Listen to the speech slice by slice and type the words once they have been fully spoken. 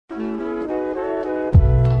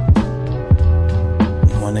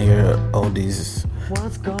these.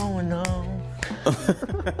 What's going on?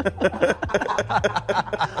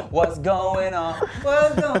 What's going on?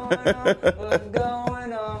 What's going on? What's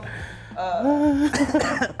going on?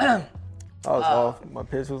 I was off. My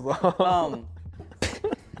pitch was off.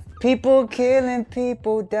 People killing,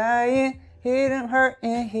 people dying. Hear them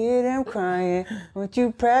hurting, hear them crying. Won't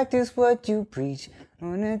you practice what you preach?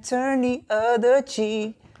 Wanna turn the other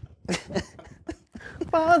cheek.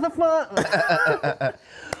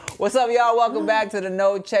 What's up, y'all? Welcome back to the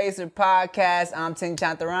No Chaser podcast. I'm Ting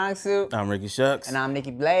Chantarangsu. I'm Ricky Shucks. And I'm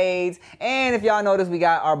Nikki Blades. And if y'all notice, we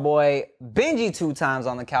got our boy Benji 2 times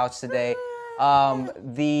on the couch today.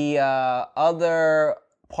 The other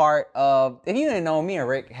part of, if you didn't know, me and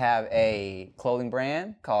Rick have a clothing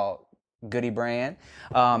brand called Goody Brand.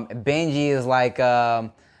 Benji is like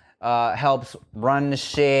helps run the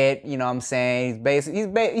shit. You know what I'm saying?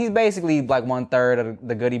 He's basically like 1/3 of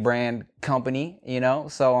the Goody Brand company. You know,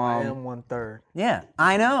 so I am 1/3. Yeah,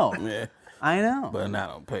 I know. Yeah. I know. But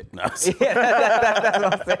not on pay. No. Yeah, that's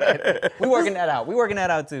what I'm saying. We working that out. We working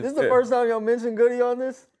that out too. This is the first time y'all mentioned Goody on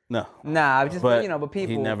this? No. Nah, just But but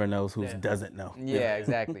people. he never knows who doesn't know. Yeah,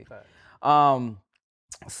 exactly.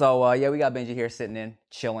 So we got Benji here sitting in,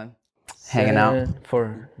 chilling, hanging out.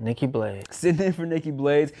 For Nikki Blades. Sitting in for Nikki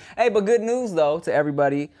Blades. Hey, but good news though to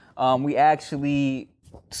everybody.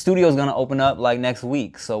 Studio's gonna open up like next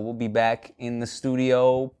week, so we'll be back in the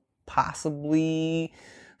studio possibly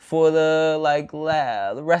for the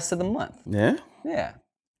rest of the month. Yeah? Yeah.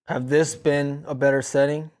 Have this been a better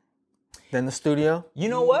setting than the studio? You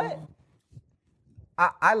know what?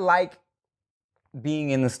 I like being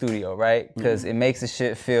in the studio, right? Because it makes the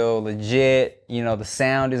shit feel legit. You know, the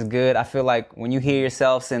sound is good. I feel like when you hear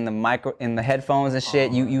yourselves in the headphones and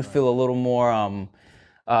shit, you feel a little more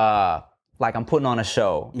like I'm putting on a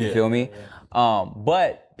show. You feel me? Yeah.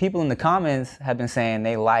 But people in the comments have been saying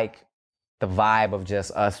they like the vibe of just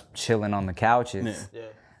us chilling on the couches. Yeah.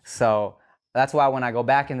 So that's why when I go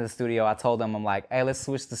back into the studio, I told them, I'm like, hey, let's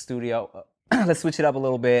switch the studio. Let's switch it up a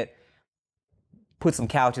little bit. Put some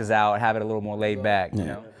couches out, have it a little more laid back, you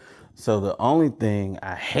know? So the only thing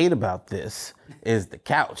I hate about this is the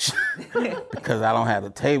couch because I don't have a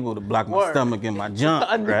table to block my stomach and my junk,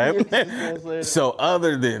 right? So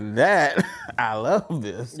other than that, I love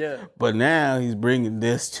this. Yeah. But now he's bringing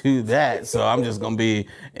this to that, so I'm just gonna be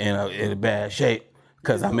in a bad shape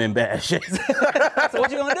because I'm in bad shape. So what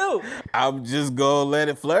you gonna do? I'm just gonna let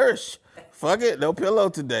it flourish. Fuck it, no pillow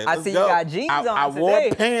today. Let's see go. You got jeans on I today. wore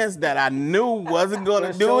pants that I knew wasn't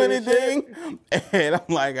gonna do anything, and I'm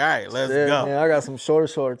like, all right, let's go. Man, I got some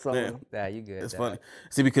shorts on. Yeah, you good. It's funny.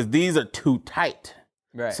 See, because these are too tight,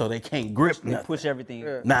 right? So they can't grip nothing. Push everything.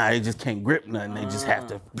 Yeah. Nah, they just can't grip nothing. They just have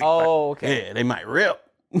to. Okay. Yeah, they might rip,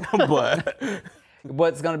 but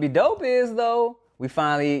what's gonna be dope is though. We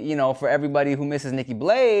finally, for everybody who misses Nikki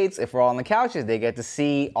Blades, if we're all on the couches, they get to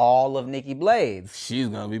see all of Nikki Blades. She's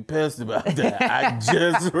gonna be pissed about that. I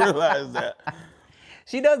just realized that.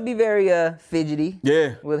 She does be very fidgety.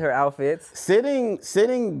 Yeah. With her outfits.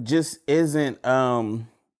 Sitting just isn't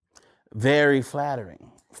very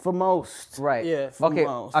flattering for most. Right. Yeah. Okay.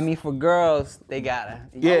 Most. I mean, for girls, they gotta.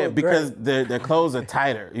 Yeah, because their clothes are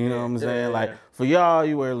tighter. You know what I'm saying? Yeah. Like for y'all,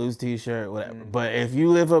 you wear a loose t-shirt, whatever. But if you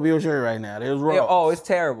lift up your shirt right now, there's wrong. Oh, it's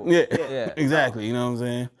terrible. Yeah. Exactly. You know what I'm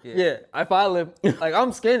saying? Yeah. If I lift, like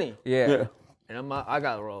I'm skinny. Yeah. And I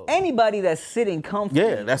got rolls. Anybody that's sitting comfortably.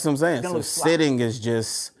 Yeah, that's what I'm saying. So sitting is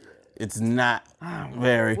just. It's not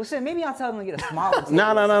very. Well, shit, maybe I'll tell them to get a smaller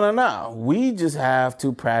table. No. We just have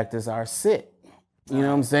to practice our sit. You know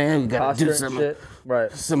what I'm saying? You gotta do some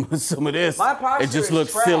of this. My posture it just is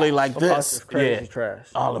looks trash. silly like this. Crazy trash.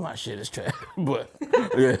 All of my shit is trash. But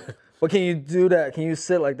yeah. But can you do that? Can you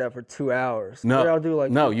sit like that for 2 hours? No. What y'all do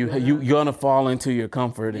like you're gonna fall into your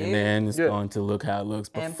comfort and then it's going to look how it looks.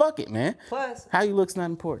 But fuck it, man. Plus, how you look's not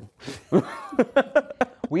important.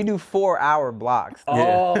 We do 4-hour blocks.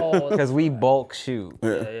 Oh. Because we bulk shoot.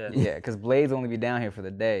 Yeah. Because Blades only be down here for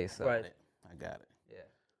the day. So. Right. I got it.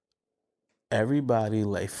 Everybody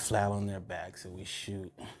lay flat on their backs and we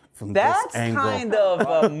shoot from this angle. That's kind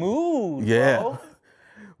of a mood, bro.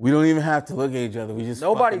 We don't even have to look at each other. We just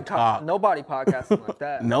nobody talk. Nobody podcasting like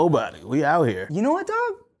that. Nobody. We out here. You know what,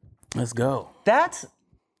 dog? Let's go. That's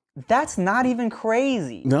not even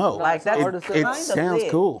crazy. No. Like it sounds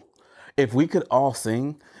cool. If we could all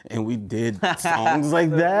sing and we did songs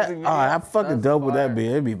like that, how fucking dope would that be?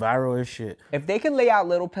 It'd be viral as shit. If they could lay out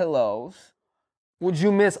little pillows. Would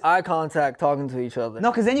you miss eye contact talking to each other?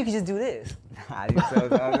 No, because then you could just do this.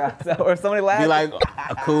 Or somebody laughs. Be like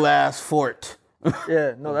a cool ass fort.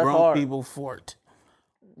 Yeah, no, that's Grown hard. people fort.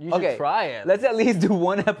 You should try it. Let's at least do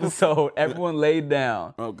one episode. Everyone laid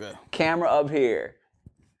down. Okay. Camera up here.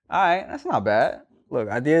 All right, that's not bad. Look,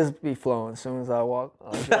 ideas be flowing as soon as I walk.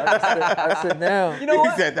 I sit down. You know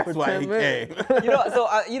what? He said that's why he came.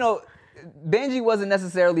 Benji wasn't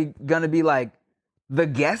necessarily gonna be like the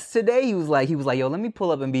guest today. He was like, yo, let me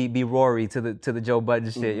pull up and be Rory to the Joe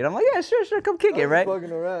Budden shit. You know, I'm like, yeah, sure, come kick it, right?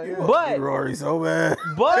 Fucking around. Yeah. But Rory so bad.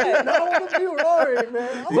 But I don't want to be Rory,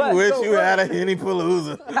 man. You wish you had a Henny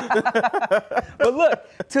Palooza. But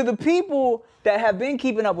look, to the people that have been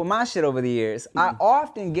keeping up with my shit over the years, I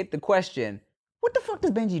often get the question, what the fuck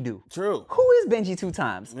does Benji do? True. Who is Benji 2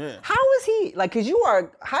 Times? Yeah. How is he, like, cause you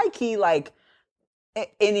are high-key like an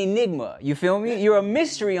enigma, you feel me? You're a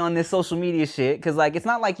mystery on this social media shit, cause like, it's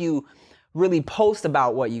not like you really post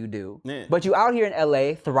about what you do, but you out here in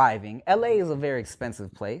LA thriving. LA is a very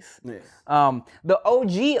expensive place. Yeah. The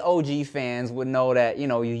OG fans would know that, you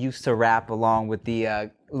know, you used to rap along with the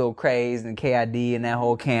Lil Craze and KID and that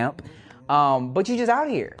whole camp. But you just out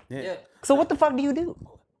here. Yeah. So what the fuck do you do?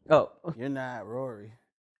 Oh. You're not Rory.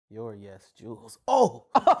 You're Yes Jules. Oh.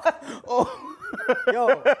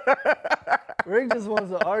 Yo, Rick just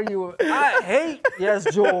wants to argue with. I hate Yes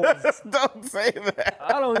Jules. Don't say that.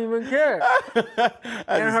 I don't even care. I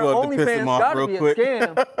And just her wanted to piss him OnlyFans off gotta real be quick. a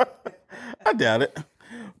scam. I doubt it.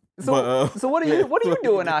 So what are you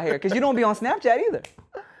doing out here? Because you don't be on Snapchat either.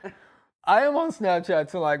 I am on Snapchat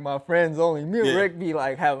to like my friends only. Me and Yeah. Rick be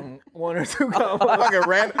like having 1 or 2 conversations. Fucking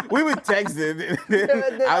random. We would text it.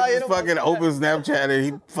 I just fucking open Snapchat and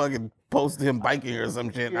he fucking posted him biking or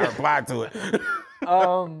some shit and I replied to it.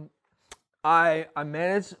 I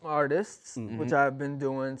manage artists, which I've been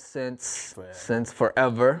doing since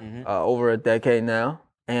forever, over a decade now.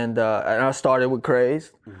 And I started with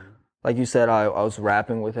Craze. Like you said, I was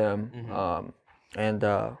rapping with him, and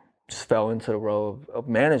just fell into the role of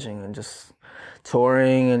managing and just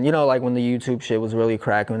touring. And you know, like when the YouTube shit was really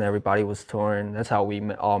cracking, and everybody was touring. That's how we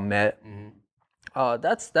all met.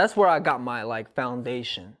 That's where I got my like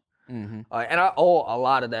foundation. And I owe a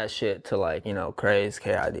lot of that shit to like, you know, Craze,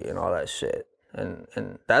 KID and all that shit.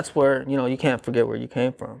 And that's where, you know, you can't forget where you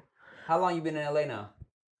came from. How long you been in LA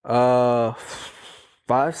now?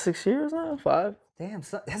 5, 6 years now? 5. Damn,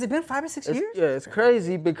 son, has it been 5 or 6 years? Yeah, it's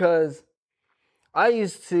crazy because I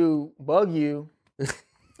used to bug you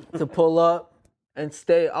to pull up and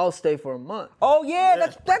stay. I'll stay for a month. Oh yeah,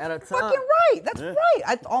 that's At a fucking time. right. That's right.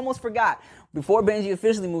 I almost forgot. Before Benji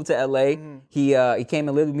officially moved to LA, he came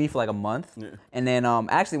and lived with me for like a month. And then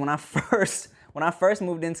actually when I first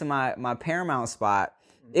moved into my Paramount spot,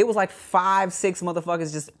 it was like 5, 6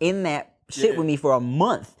 motherfuckers just in that shit with me for a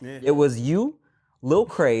month. It was you, Lil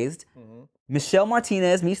Crazed, Michelle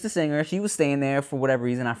Martinez, Meets the Singer. She was staying there for whatever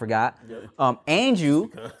reason, I forgot. Andrew,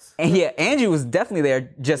 Andrew was definitely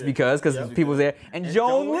there just because people was there. And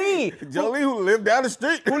Joan Lee. Joan Lee, who lived down the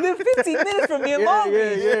street. Who lived 15 minutes from me in Long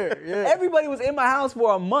Beach. Yeah. Everybody was in my house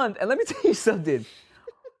for a month. And let me tell you something.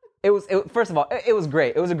 First of all, it was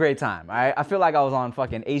great. It was a great time. All right? I feel like I was on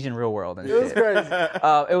fucking Asian Real World and shit. It was crazy.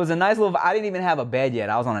 It was a nice little, I didn't even have a bed yet.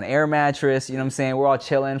 I was on an air mattress, you know what I'm saying? We're all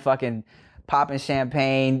chilling, fucking popping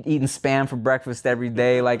champagne, eating Spam for breakfast every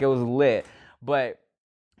day. Like, it was lit. But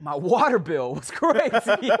my water bill was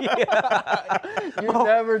crazy. You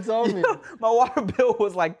never told me. My water bill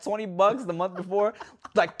was like $20 the month before,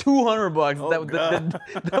 like $200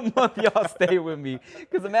 the month y'all stayed with me.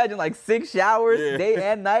 Because imagine like 6 showers,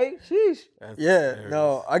 day and night. Sheesh.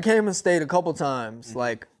 No, I came and stayed a couple times,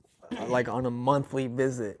 like on a monthly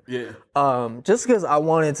visit. Just because I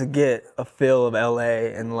wanted to get a feel of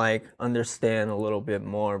LA and like understand a little bit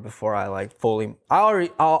more before I like fully. I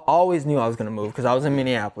always knew I was gonna move because I was in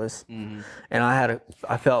Minneapolis, and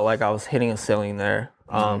I felt like I was hitting a ceiling there.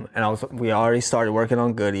 And we already started working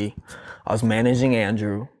on Goody. I was managing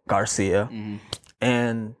Andrew Garcia,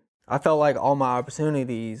 and I felt like all my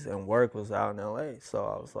opportunities and work was out in LA. So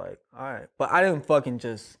I was like, all right, but I didn't fucking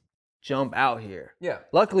just jump out here. Yeah.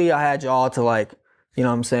 Luckily, I had y'all to like, you know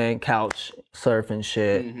what I'm saying, couch surf and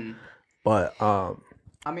shit. But I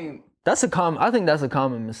mean, I think that's a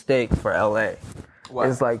common mistake for LA. What?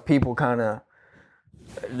 It's like people kind of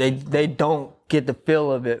they don't get the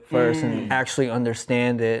feel of it first and actually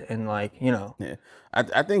understand it and like, you know. Yeah.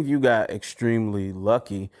 I think you got extremely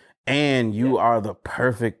lucky and you are the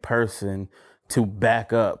perfect person to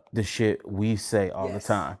back up the shit we say all the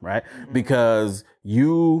time, right? Because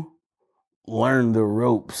you learn the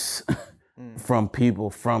ropes from people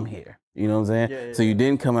from here. You know what I'm saying? So you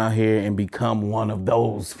didn't come out here and become one of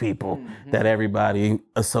those people that everybody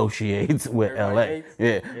associates with LA.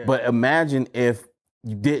 But imagine if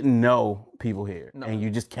you didn't know people here and you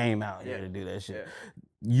just came out here to do that shit.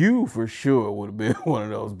 you for sure would have been one of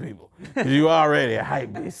those people. Cause you already a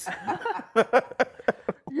hype beast.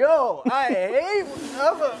 Yo, I hate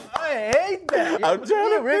that. I'm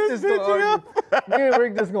trying to Rick piss just gonna bitch argue. Me and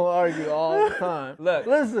Rick just gonna argue all the time. Look,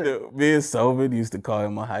 Listen. Dude, me and Sovin used to call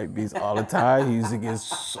him a hype beast all the time. He used to get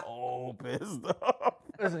so pissed off.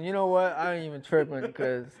 Listen, you know what? I ain't even tripping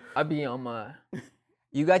because I be on my.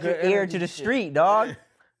 you got your Good ear energy to the shit. street, dog.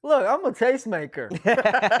 Look, I'm a tastemaker.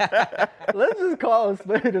 Let's just call a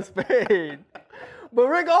spade a spade. But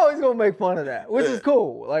Rick always gonna make fun of that, which is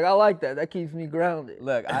cool. Like I like that. That keeps me grounded.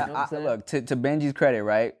 Look, You know what I'm saying? look to Benji's credit,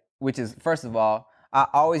 right? Which is first of all, I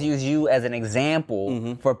always use you as an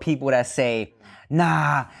example for people that say,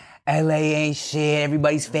 "Nah, LA ain't shit.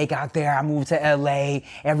 Everybody's fake out there. I moved to LA.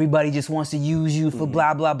 Everybody just wants to use you for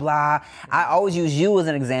blah blah blah." I always use you as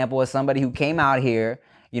an example as somebody who came out here.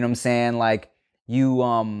 You know what I'm saying? Like you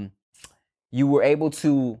were able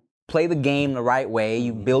to play the game the right way.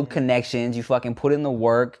 You build connections. You fucking put in the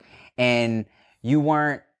work, and you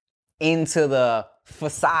weren't into the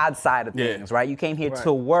facade side of things, right? You came here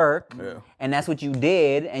to work, and that's what you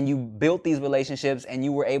did, and you built these relationships, and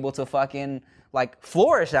you were able to fucking like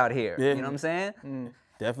flourish out here. You know what I'm saying?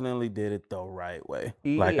 Definitely did it the right way.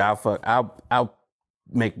 Yeah. Like I'll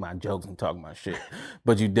make my jokes and talk my shit,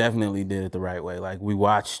 but you definitely did it the right way. Like we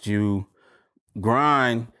watched you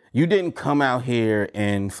grind. You didn't come out here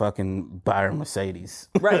and fucking buy a Mercedes,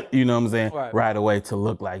 Right. You know what I'm saying? Right. Right away to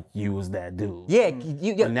look like you was that dude. Yeah,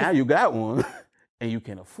 But now you got one, and you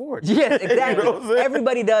can afford it. Yes, exactly. You know what I'm saying?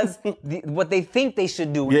 Everybody does what they think they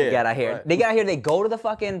should do when they Yeah, get out here. right. They get out here, they go to the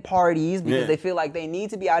fucking parties because Yeah. they feel like they need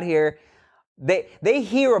to be out here. They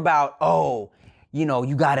hear about, oh, you know,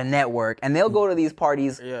 you got a network, and they'll go to these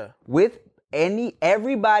parties with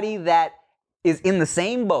everybody that is in the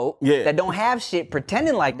same boat that don't have shit,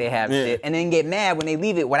 pretending like they have shit, and then get mad when they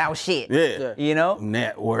leave it without shit. Yeah. You know?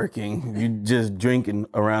 Networking. You just drinking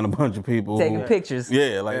around a bunch of people. Taking pictures.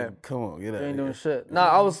 Yeah, like, come on, get out You ain't of doing here. shit. No,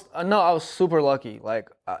 I was super lucky. Like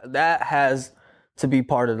that has to be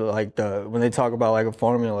part of the when they talk about like a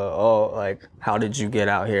formula. Oh, like how did you get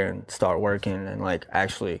out here and start working and like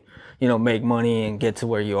actually, make money and get to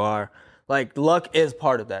where you are? Like luck is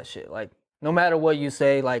part of that shit. Like no matter what you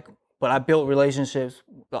say, like. But I built relationships,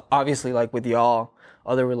 obviously, like with y'all,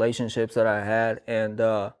 other relationships that I had, and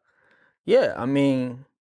I mean,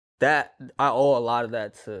 that I owe a lot of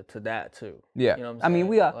that to that too. Yeah. You know what I I'm mean, saying?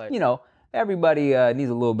 we are, Like, everybody needs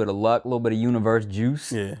a little bit of luck, a little bit of universe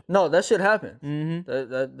juice. Yeah. No, that shit happens.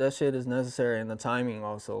 That shit is necessary, and the timing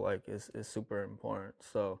also like is super important.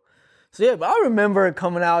 So yeah. But I remember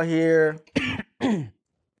coming out here,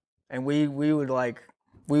 and we would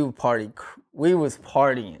party. We was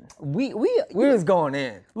partying. We was going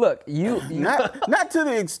in. look, you Not to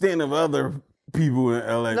the extent of other people in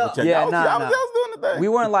LA. No. Which Yeah, I was doing the thing. we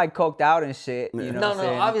weren't like coked out and shit. You know No, what I'm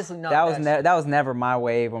saying? obviously not That was that that was never my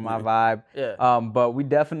wave or my vibe. Yeah. But we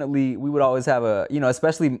would always have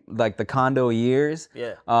especially like the condo years.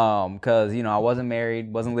 Yeah. Because I wasn't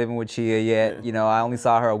married, wasn't living with Chia yet. I only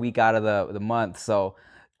saw her a week out of the month, so.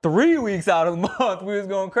 3 weeks out of the month, we was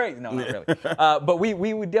going crazy. No, not really. But we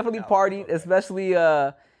would definitely party, especially,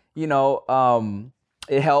 it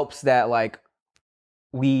helps that, like,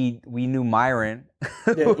 we knew Myron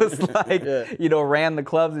who was, like, ran the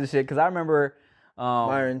clubs and shit. Because I remember...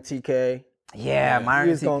 Myron TK. Yeah, Myron TK.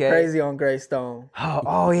 He was going crazy on Greystone.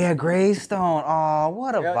 Oh, yeah, Greystone. Oh,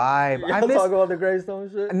 what a vibe. Y'all talk about the Greystone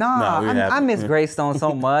shit? Nah, we I haven't. miss Greystone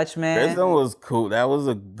so much, man. Greystone was cool. That was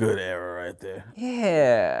a good era right there.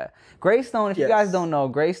 Yeah. Greystone, if you guys don't know,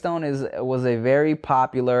 Greystone was a very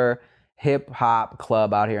popular hip hop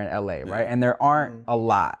club out here in LA, right? And there aren't a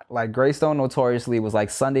lot. Like Greystone notoriously was like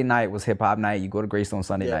Sunday night was hip hop night. You go to Greystone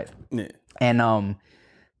Sunday night. Yeah. And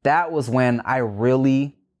that was when I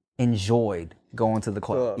really enjoyed going to the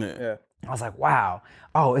club. Yeah. I was like, wow,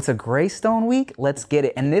 oh, it's a Greystone week? Let's get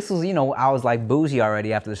it. And this was, I was like bougie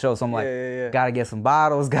already after the show. So I'm like, gotta get some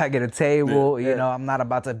bottles, gotta get a table. I'm not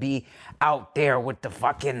about to be out there with the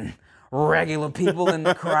fucking regular people in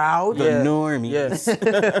the crowd. The normies. Yes.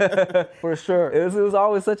 For sure. It was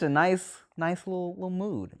always such a nice little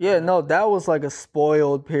mood. Yeah, no, that was like a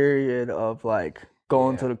spoiled period of like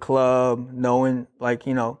going to the club, knowing like,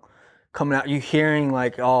 coming out, you hearing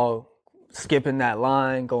like, skipping that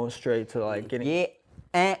line, going straight to like getting. Yeah.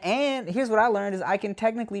 And here's what I learned is I can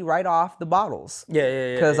technically write off the bottles.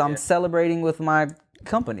 Yeah. Because I'm celebrating with my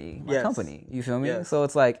company. You feel me? Yes. So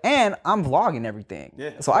it's like, and I'm vlogging everything.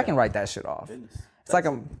 So I can write that shit off. It's like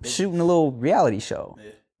I'm shooting a little reality show.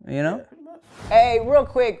 You know? Hey, real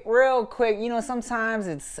quick. You know, sometimes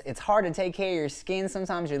it's hard to take care of your skin.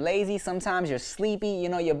 Sometimes you're lazy. Sometimes you're sleepy. You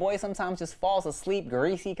know, your boy sometimes just falls asleep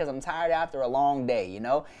greasy because I'm tired after a long day, you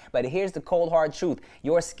know? But here's the cold hard truth.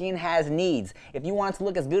 Your skin has needs. If you want it to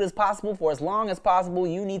look as good as possible for as long as possible,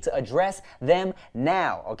 you need to address them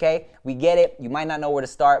now, okay? We get it. You might not know where to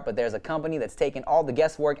start, but there's a company that's taking all the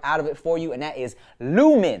guesswork out of it for you, and that is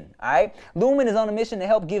Lumen, all right? Lumen is on a mission to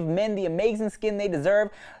help give men the amazing skin they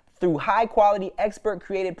deserve through high-quality,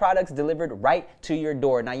 expert-created products delivered right to your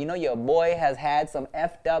door. Now, you know your boy has had some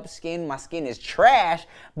effed up skin. My skin is trash,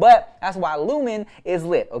 but that's why Lumen is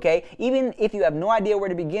lit, okay? Even if you have no idea where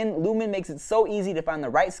to begin, Lumen makes it so easy to find the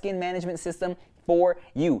right skin management system for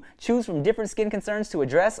you. Choose from different skin concerns to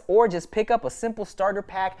address, or just pick up a simple starter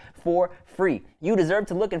pack for free. You deserve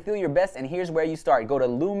to look and feel your best, and here's where you start. Go to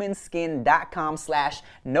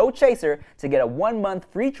lumenskin.com/nochaser to get a 1-month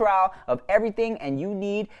free trial of everything and you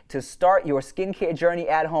need to start your skincare journey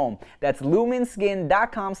at home. That's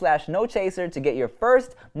lumenskin.com/nochaser to get your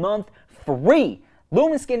first month free.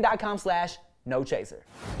 lumenskin.com/nochaser.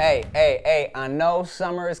 Hey, I know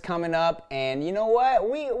summer is coming up, and you know what?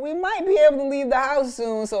 We might be able to leave the house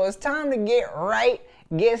soon, so it's time to get right,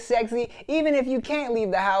 get sexy. Even if you can't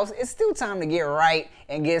leave the house, it's still time to get right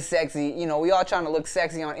and get sexy. You know, we all trying to look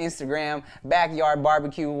sexy on Instagram, backyard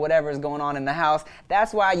barbecue, whatever is going on in the house.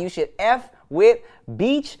 That's why you should F with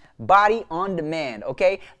Beachbody On Demand,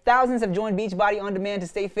 okay? Thousands have joined Beachbody On Demand to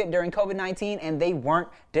stay fit during COVID-19, and they weren't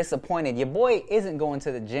disappointed. Your boy isn't going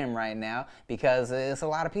to the gym right now because it's a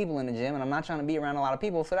lot of people in the gym, and I'm not trying to be around a lot of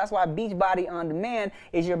people, so that's why Beachbody On Demand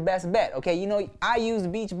is your best bet, okay? You know, I use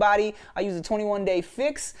Beachbody. I use a 21-day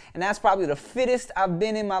fix, and that's probably the fittest I've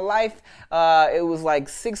been in my life. It was like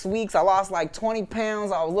 6 weeks. I lost like 20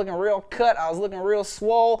 pounds. I was looking real cut. I was looking real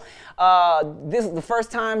swole. This is the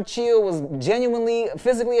first time Chill was genuinely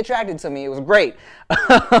physically attracted to me. It was great.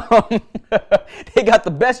 They got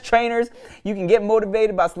the best trainers. You can get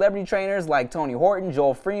motivated by celebrity trainers like Tony Horton,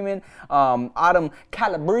 Joel Freeman, Autumn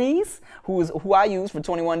Calabrese, who I use for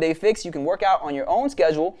 21-day fix. You can work out on your own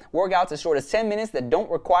schedule, workouts as short as 10 minutes that don't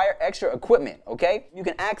require extra equipment, okay? You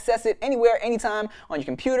can access it anywhere, anytime on your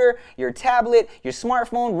computer, your tablet, your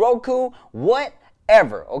smartphone, Roku,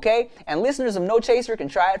 whatever, okay? And listeners of No Chaser can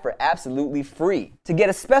try it for absolutely free. To get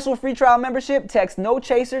a special free trial membership, text No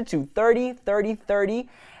Chaser to 303030.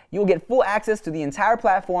 You'll get full access to the entire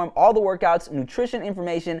platform, all the workouts, nutrition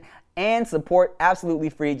information, and support absolutely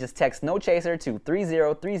free. Just text No Chaser to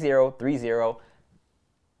 303030.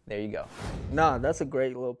 There you go. Nah, that's a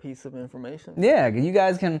great little piece of information. Yeah, you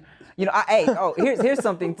guys can, you know, here's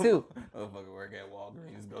something too. Motherfucker work at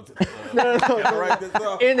Walgreens, go to the club. Write this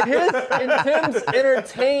off. In Tim's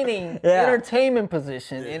entertainment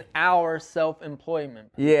position, in our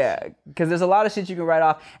self-employment position. Yeah, because there's a lot of shit you can write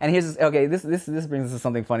off. And here's, okay, this brings us to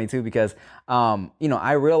something funny too, because, you know,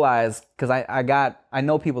 I realized, because I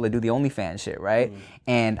know people that do the OnlyFans shit, right?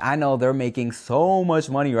 And I know they're making so much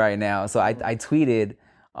money right now. So I tweeted,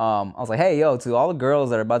 I was like, hey, yo, to all the girls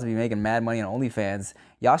that are about to be making mad money on OnlyFans,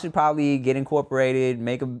 y'all should probably get incorporated,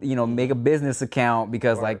 make a business account,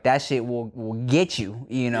 because like that shit will get you,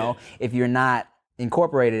 you know, if you're not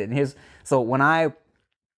incorporated. And so when I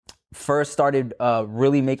first started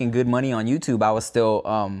really making good money on YouTube, I was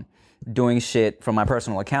still doing shit from my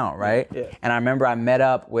personal account, right? Yeah. And I remember I met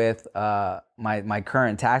up with my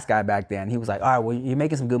current tax guy back then. He was like, all right, well, you're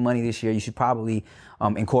making some good money this year. You should probably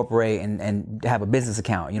incorporate and have a business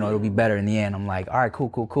account. You know, it'll be better in the end. I'm like, all right,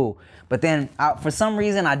 cool. But then for some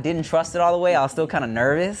reason, I didn't trust it all the way. I was still kind of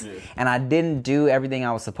nervous, and I didn't do everything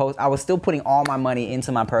I was supposed. I was still putting all my money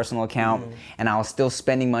into my personal account, and I was still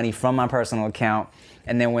spending money from my personal account.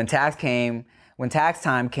 And then when tax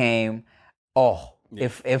time came,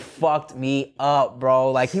 it fucked me up,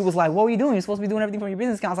 bro. Like, he was like, what were you doing? You're supposed to be doing everything from your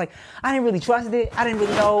business account. I was like, I didn't really trust it. I didn't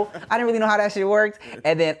really know how that shit worked.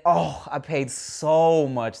 And then, I paid so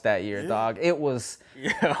much that year, dog. It was,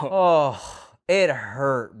 it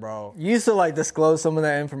hurt, bro. You used to like disclose some of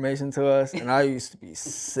that information to us, and I used to be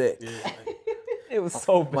sick. It was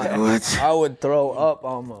so bad. I would throw up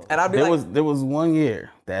almost. And I'd be there was 1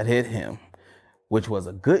 year that hit him, which was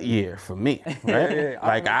a good year for me, right?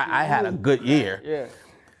 Like I had a good year. Yeah.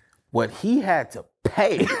 What he had to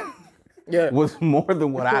pay was more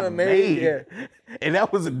than what I made. Yeah. And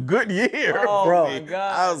that was a good year. Oh, bro. My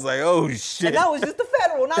God. I was like, oh shit. And that was just the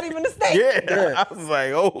federal, not even the state. Yeah. I was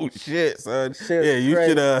like, oh shit, son.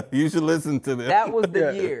 You should listen to this. That was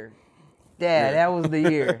the year. Yeah, that was the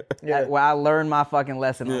year where I learned my fucking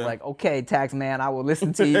lesson. I was like, okay, tax man, I will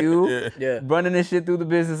listen to you. Running this shit through the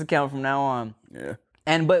business account from now on. Yeah.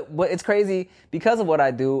 But it's crazy because of what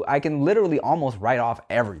I do. I can literally almost write off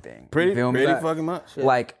everything. Pretty Like, fucking much.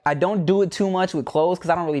 Like I don't do it too much with clothes because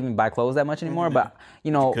I don't really even buy clothes that much anymore. But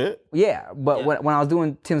you know, But when I was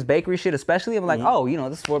doing Tim's Bakery shit, especially, I'm like, oh, you know,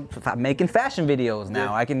 this is for if I'm making fashion videos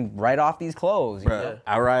now. I can write off these clothes. You know?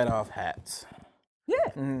 I write off hats.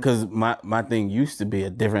 Yeah. Because my thing used to be a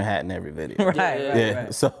different hat in every video.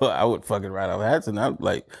 Right. So I would fucking write off hats, and I'm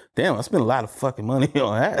like, damn, I spent a lot of fucking money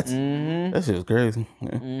on hats. That shit was crazy.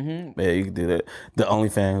 Yeah, you can do that. The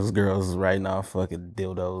OnlyFans girls is writing off fucking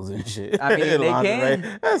dildos and shit. I mean, they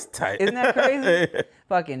can. That's tight. Isn't that crazy?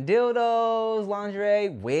 Fucking dildos, lingerie,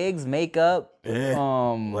 wigs, makeup.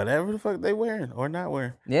 Whatever the fuck they wearing or not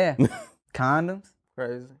wearing. Yeah. Condoms.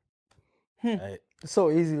 Crazy. Right. It's so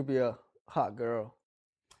easy to be a hot girl.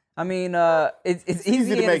 I mean, it's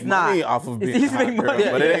easy to and make it's not. money off of being It's easy to make girl, money.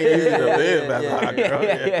 but it ain't easy to live as a hot girl.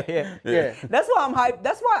 Yeah. That's why I'm hyped.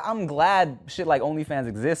 That's why I'm glad shit like OnlyFans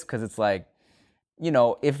exists, because it's like, you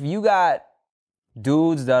know, if you got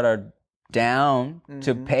dudes that are down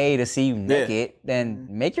to pay to see you naked, then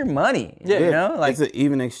make your money. You know, like it's an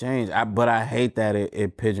even exchange. But I hate that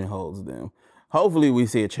it pigeonholes them. Hopefully, we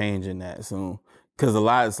see a change in that soon, because a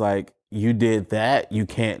lot is like, you did that, you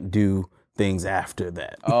can't do things after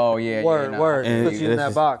that. oh yeah, Word. And Put you in that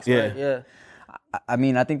just- box. yeah. Right? Yeah. I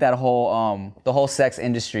mean, I think that whole the whole sex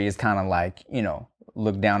industry is kind of like, you know,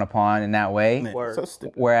 looked down upon in that way. Man, so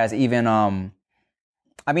stupid. Whereas even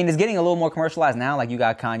I mean, it's getting a little more commercialized now. Like you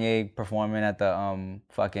got Kanye performing at the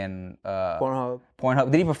fucking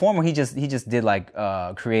Pornhub. Did he perform, or he just did like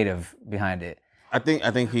creative behind it? I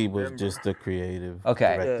think he was just the creative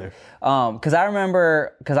director. Because I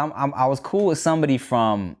remember, because I was cool with somebody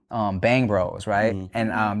from Bang Bros, right?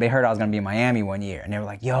 And they heard I was gonna be in Miami one year, and they were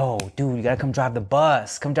like, "Yo, dude, you gotta come drive the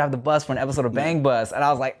bus. Come drive the bus for an episode of Bang Bus." And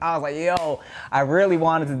I was like, "Yo, I really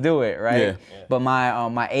wanted to do it, right?" Yeah. But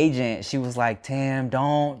my agent, she was like, "Tim,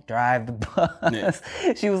 don't drive the bus."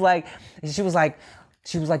 She was like,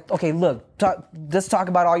 "Okay, look, let's talk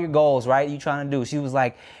about all your goals, right? You trying to do?" She was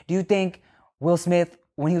like, "Do you think Will Smith,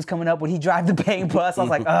 when he was coming up, would he drive the Bang Bus?" I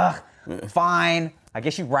was like, ugh, fine. I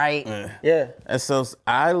guess you're right. Yeah. And so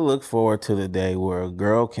I look forward to the day where a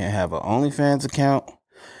girl can have an OnlyFans account,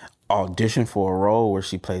 audition for a role where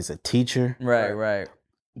she plays a teacher, Right.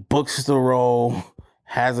 books the role,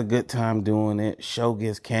 has a good time doing it, show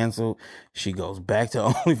gets canceled, she goes back to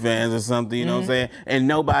OnlyFans or something, you know what I'm saying? And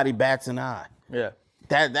nobody bats an eye. Yeah.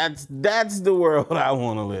 That's the world I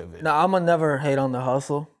want to live in. Now, I'ma never hate on the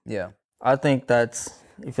hustle. Yeah. I think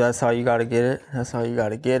if that's how you gotta get it, that's how you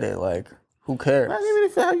gotta get it. Like, who cares? Not even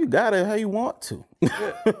if how you got it, how you want to.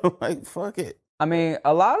 Like, fuck it. I mean,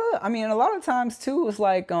 a lot of times too, it's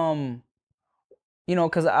like, you know,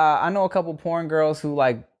 because I know a couple porn girls who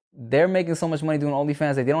like, they're making so much money doing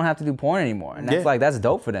OnlyFans that they don't have to do porn anymore. And that's that's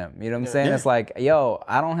dope for them. You know what I'm saying? Yeah. It's like, yo,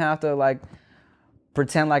 I don't have to like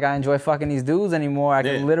pretend like I enjoy fucking these dudes anymore. I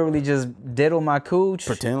can literally just diddle my cooch.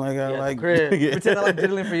 Pretend like I like Pretend I like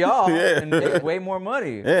diddling for y'all and make way more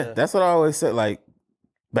money. Yeah, that's what I always said. Like,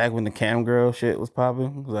 back when the cam girl shit was popping,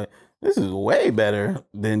 I was like, this is way better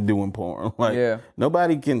than doing porn. Like,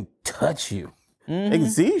 nobody can touch you. They can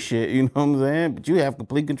see shit, you know what I'm saying? But you have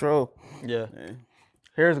complete control. Yeah.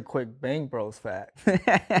 Here's a quick Bang Bros fact,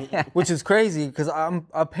 which is crazy because I'm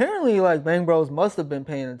apparently like Bang Bros must have been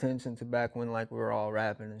paying attention to back when like we were all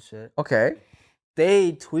rapping and shit. Okay.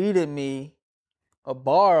 They tweeted me a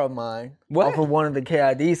bar of mine off of one of the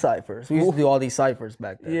KID ciphers. We used to do all these ciphers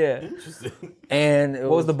back then. Yeah. Interesting. And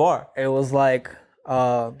what was the bar? It was like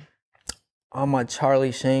on my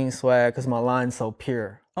Charlie Sheen swag because my line's so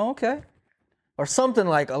pure. Oh, okay. Or something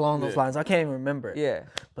like along those lines. I can't even remember it. Yeah.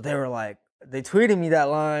 But they were like, they tweeted me that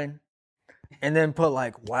line and then put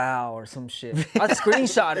like, wow, or some shit. I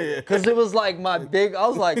screenshotted it because it was like I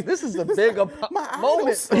was like, this is a big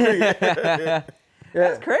moment.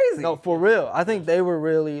 That's crazy. No, for real. I think they were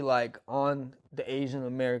really like on the Asian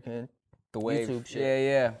American wave. YouTube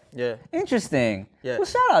shit. Yeah. Interesting. Yeah. Well,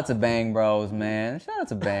 shout out to Bang Bros, man. Shout out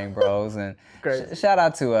to Bang Bros, and shout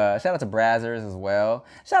out to Brazzers as well.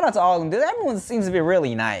 Shout out to all of them. Everyone seems to be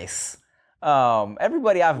really nice.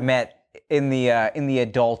 Everybody I've met in the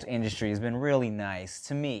adult industry has been really nice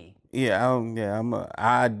to me. I'm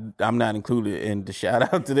not included in the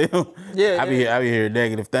shout out to them. Yeah, I be hearing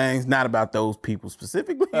negative things, not about those people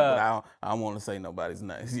specifically, but I don't want to say nobody's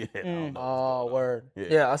nice. Oh, word.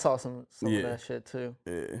 Yeah, I saw some of that shit too.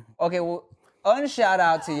 Yeah. Okay, well, unshout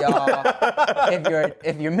out to y'all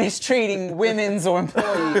if you're mistreating women's or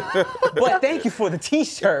employees. But thank you for the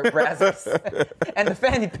T-shirt, Brazzers, and the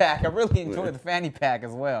fanny pack. I really enjoyed the fanny pack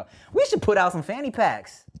as well. We should put out some fanny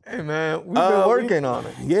packs. Hey man, we've been working on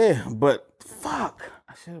it. Yeah, but fuck,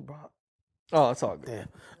 I should have brought. Oh, it's all good.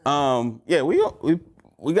 Yeah,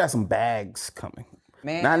 we got some bags coming.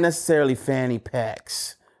 Man. Not necessarily fanny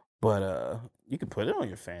packs, but you can put it on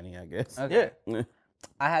your fanny, I guess. Okay. Yeah.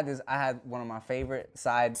 I had one of my favorite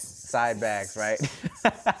side bags, right?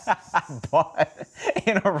 I bought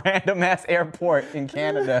in a random ass airport in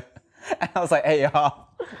Canada. And I was like, hey y'all,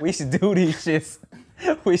 we should do these shits.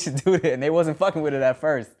 We should do it. And they wasn't fucking with it at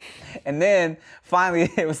first. And then finally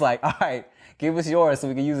it was like, all right, give us yours so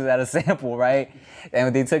we can use it as a sample, right?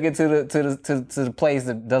 And they took it to the place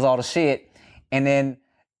that does all the shit. And then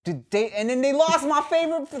they lost my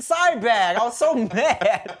favorite side bag. I was so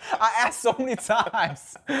mad. I asked so many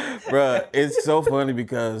times. Bruh, it's so funny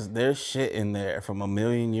because there's shit in there from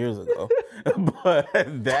 1,000,000 years ago. But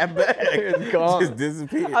that bag It's gone. just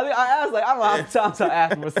disappeared. I mean, I asked, like, I don't know how many times I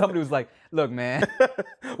asked, but somebody was like, look, man.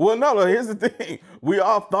 Well, no, here's the thing. We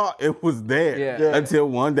all thought it was there Yeah. until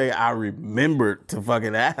one day I remembered to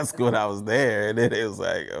fucking ask when I was there. And then it was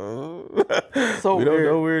like, oh, So we don't weird.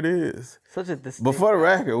 know where it is. Such a distinct. But for the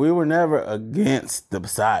record, we were never against the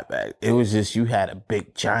side bag. It was just you had a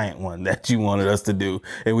big giant one that you wanted us to do,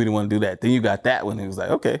 and we didn't want to do that. Then you got that one, and it was like,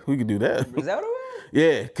 okay, we can do that. Is that what it was?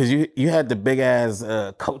 Yeah, because you had the big ass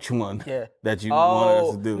Coach one that you wanted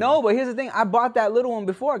us to do. No, but here's the thing. I bought that little one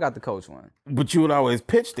before I got the Coach one. But you would always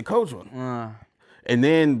pitch the Coach one. And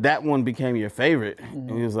then that one became your favorite. And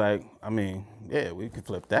he was like, I mean, yeah, we could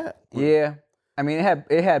flip that. Yeah. I mean,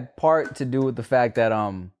 it had part to do with the fact that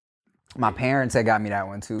my parents had got me that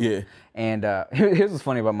one too. Yeah. And here's what's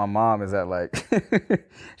funny about my mom is that like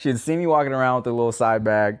she had seen me walking around with a little side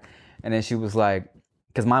bag, and then she was like,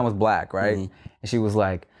 because mine was black, right? And she was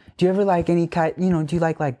like, do you ever like any kind, do you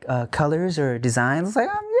like colors or designs? I was like,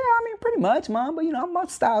 yeah, I mean, pretty much, Mom. But my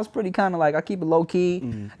style's pretty kind of like, I keep it low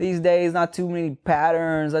key these days, not too many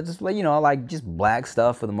patterns. I just I like just black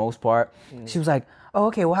stuff for the most part. She was like, oh,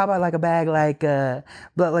 okay, well, how about like a bag like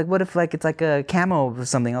what if like it's like a camo or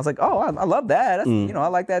something? I was like, oh, I love that. That's, I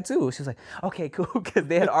like that too. She was like, okay, cool, because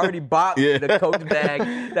they had already bought me the Coach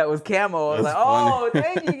bag that was camo. I was like, oh,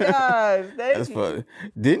 thank you guys. That's funny.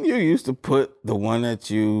 Didn't you used to put the one that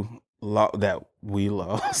that we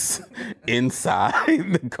lost inside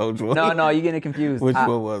the Coach one? No, you're getting confused. Which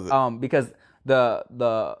one was it? Because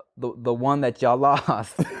the one that y'all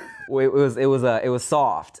lost, it was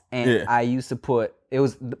soft, and I used to put. It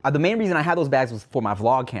was the main reason I had those bags was for my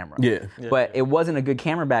vlog camera. Yeah. But it wasn't a good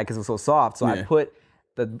camera bag because it was so soft. So I put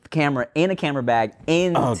the camera in a camera bag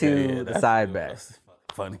into the side bag. That's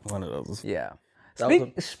funny. One of those. Yeah.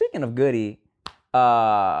 Speaking of Goody,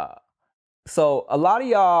 so a lot of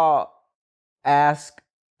y'all ask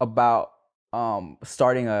about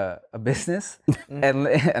starting a business and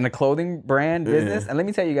a clothing brand business, and let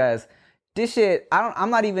me tell you guys, this shit I'm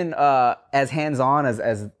not even as hands-on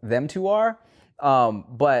as them two are,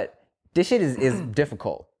 but this shit is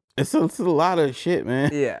difficult. It's a lot of shit, man.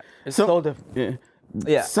 Yeah, It's so different.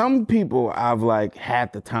 yeah. Some people I've like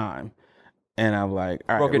had the time, and I'm like,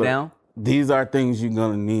 all right, Broke it look, down? These are things you're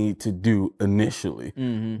gonna need to do initially,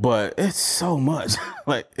 but it's so much.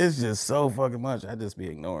 Like it's just so fucking much. I just be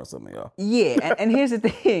ignoring some of y'all. Yeah, and here's the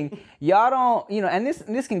thing, y'all don't, and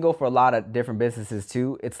this can go for a lot of different businesses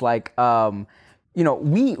too. It's like,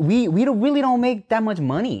 we really don't make that much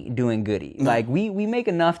money doing Goody. Like we make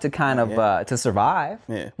enough to kind of to survive.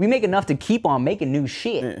 Yeah. We make enough to keep on making new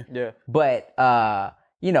shit. Yeah. But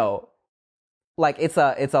like it's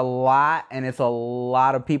a lot, and it's a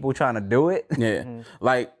lot of people trying to do it. Yeah,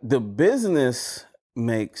 like the business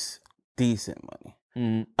makes decent money.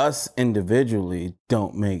 Us individually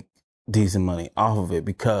don't make decent money off of it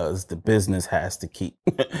because the business has to keep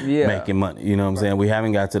making money. You know what I'm saying? We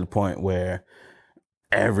haven't got to the point where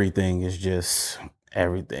everything is just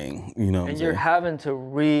everything. You know what I'm And saying? you're having to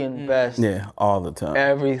reinvest all the time.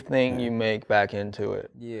 everything you make back into it.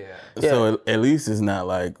 Yeah. So at least it's not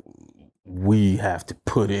like we have to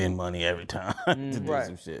put in money every time to do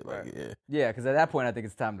some shit. Like Yeah, because at that point I think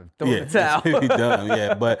it's time to throw yeah, the towel. it's done.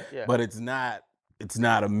 Yeah, but it's not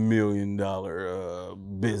 $1 million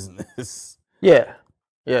business. Yeah.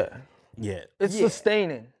 Yeah. Yet. It's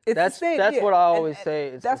sustaining. It's that's sustaining, that's yeah. what I always And say.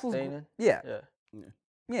 It's that's what's- sustaining. Yeah. Yeah.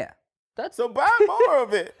 Yeah. So buy more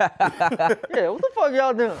of it. Yeah. What the fuck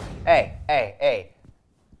y'all doing? Hey.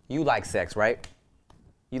 You like sex, right?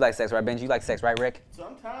 You like sex, right, Benji? You like sex, right, Rick?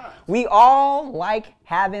 Sometimes. We all like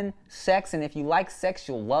having sex, and if you like sex,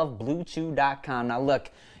 you'll love BlueChew.com. Now, look,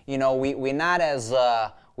 we're not as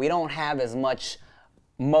we don't have as much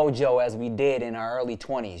mojo as we did in our early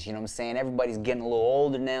 20s. You know what I'm saying? Everybody's getting a little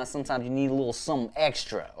older now. Sometimes you need a little something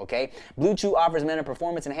extra, okay? Blue Chew offers men a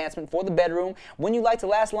performance enhancement for the bedroom. When you like to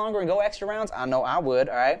last longer and go extra rounds, I know I would,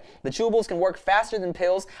 all right? The chewables can work faster than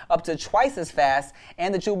pills, up to twice as fast,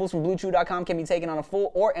 and the chewables from BlueChew.com can be taken on a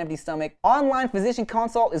full or empty stomach. Online physician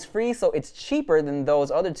consult is free, so it's cheaper than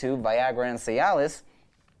those other two, Viagra and Cialis.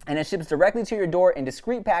 And it ships directly to your door in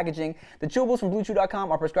discreet packaging. The chewables from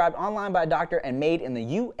BlueChew.com are prescribed online by a doctor and made in the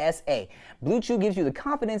USA. Blue Chew gives you the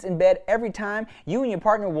confidence in bed every time. You and your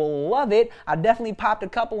partner will love it. I definitely popped a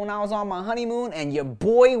couple when I was on my honeymoon, and your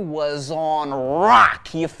boy was on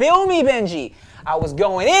rock. You feel me, Benji? I was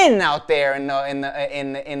going in out there in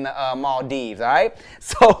the Maldives, all right?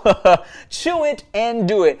 So chew it and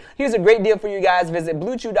do it. Here's a great deal for you guys. Visit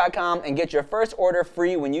BlueChew.com and get your first order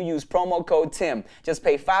free when you use promo code TIM. Just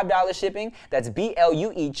pay $5 shipping. That's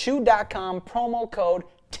BLUE Chew.com, promo code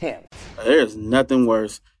TIM. There's nothing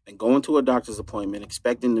worse than going to a doctor's appointment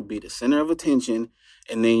expecting to be the center of attention,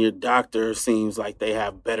 and then your doctor seems like they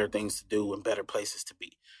have better things to do and better places to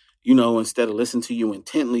be. You know, instead of listening to you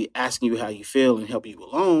intently, asking you how you feel and help you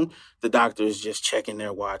along, the doctor is just checking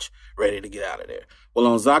their watch, ready to get out of there. Well,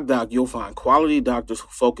 on ZocDoc, you'll find quality doctors who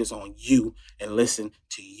focus on you and listen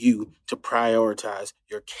to you to prioritize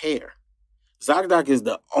your care. ZocDoc is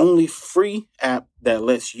the only free app that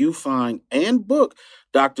lets you find and book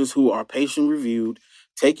doctors who are patient-reviewed,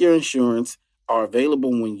 take your insurance, are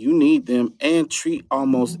available when you need them, and treat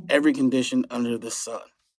almost every condition under the sun.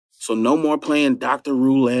 So no more playing Dr.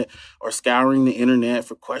 Roulette or scouring the internet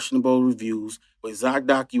for questionable reviews. With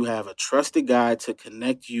ZocDoc, you have a trusted guide to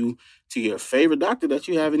connect you to your favorite doctor that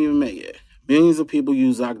you haven't even met yet. Millions of people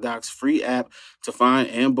use ZocDoc's free app to find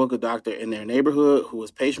and book a doctor in their neighborhood who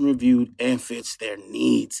is patient-reviewed and fits their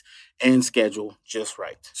needs and schedule just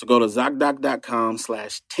right. So go to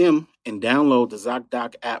ZocDoc.com/Tim and download the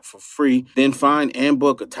ZocDoc app for free. Then find and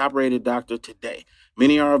book a top-rated doctor today.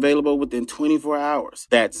 Many are available within 24 hours.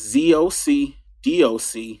 That's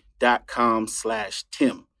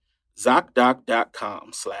ZocDoc.com/Tim.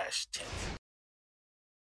 ZocDoc.com/Tim.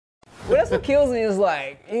 Well, that's what kills me is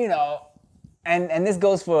like, you know, and this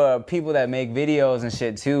goes for people that make videos and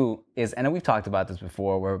shit too, is, and we've talked about this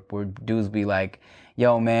before, where dudes be like,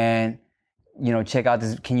 yo, man, you know, check out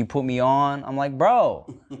this, can you put me on? I'm like, bro,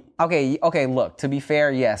 okay, look, to be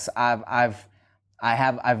fair, yes, I've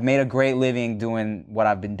made a great living doing what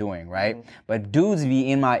I've been doing, right? Mm-hmm. But dudes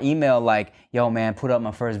be in my email like, yo, man, put up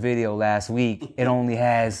my first video last week. It only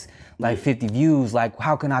has like 50 views. Like,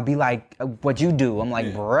 how can I be like what you do? I'm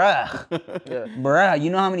like, bruh,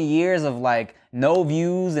 you know how many years of like no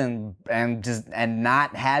views and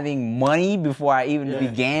not having money before I even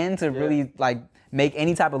began to really like make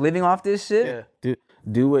any type of living off this shit? Yeah.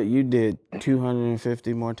 Do what you did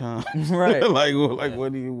 250 more times. Right. like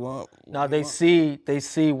what do you want? No, they see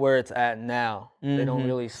where it's at now. Mm-hmm. They don't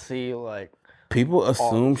really see like people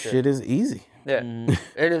assume shit is easy. Yeah.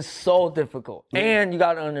 It is so difficult. And you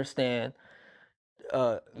gotta understand,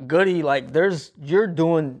 Goody, like you're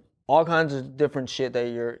doing all kinds of different shit that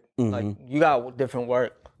you're like, you got different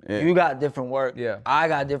work. Yeah. You got different work. Yeah. I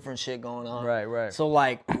got different shit going on. Right. So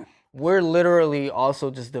like we're literally also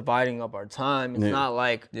just dividing up our time. It's not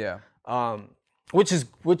like,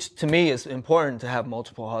 which to me is important to have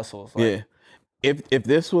multiple hustles. Like, If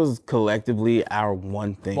this was collectively our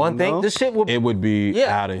one thing, this shit would, it would be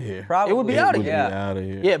out of here. Probably. It would be out of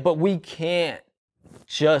here. Yeah, but we can't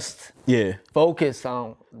just focus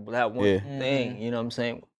on that one thing. You know what I'm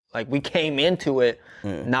saying? Like we came into it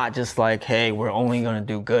not just like, hey, we're only gonna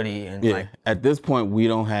do Goody and like. At this point, we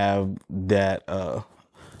don't have that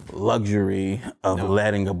luxury of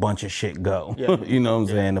letting a bunch of shit go. You know what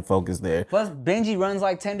I'm saying? The focus there. Plus, Benji runs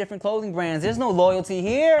like 10 different clothing brands. There's no loyalty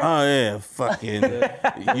here. Oh, yeah. Fucking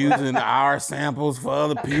using our samples for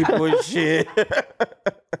other people and shit.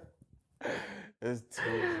 It's too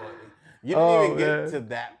funny. You didn't even get to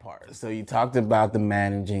that part. So you talked about the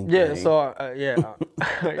managing thing. So, Damn,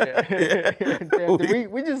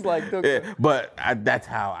 we just like took it. But that's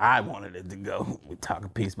how I wanted it to go. We're talking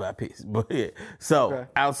piece by piece. But So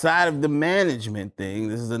outside of the management thing,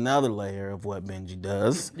 this is another layer of what Benji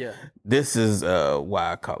does. Yeah. This is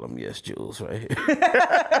why I call him Yes Jules right here.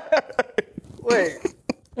 Wait.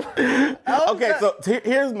 Okay, so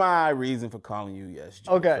here's my reason for calling you Yes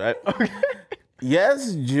Jules. Okay.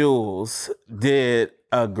 Yes Jules did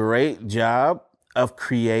a great job of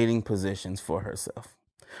creating positions for herself.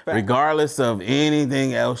 Regardless of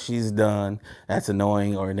anything else she's done that's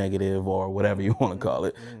annoying or negative or whatever you want to call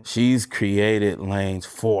it, she's created lanes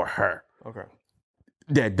for her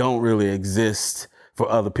that don't really exist for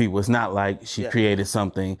other people. It's not like she created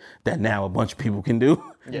something that now a bunch of people can do.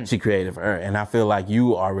 Yeah. She created for her. And I feel like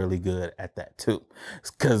you are really good at that too.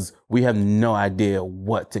 Because we have no idea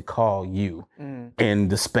what to call you in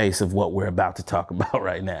the space of what we're about to talk about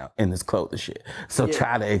right now in this clothing shit. So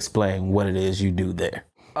try to explain what it is you do there.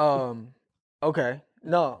 Okay.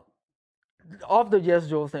 No. Off the Yes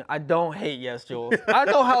Jules thing, I don't hate Yes Jules. I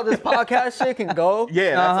know how this podcast shit can go.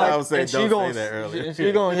 Yeah, that's what I was saying. Don't say that earlier.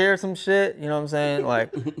 She gonna hear some shit, you know what I'm saying?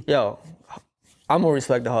 Like, yo, I'm gonna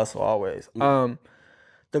respect the hustle always.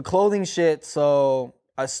 The clothing shit, so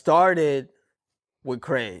I started with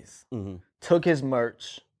Craze, took his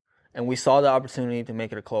merch, and we saw the opportunity to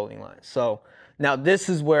make it a clothing line. So now this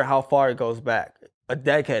is where how far it goes back, a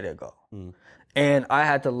decade ago. And I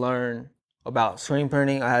had to learn about screen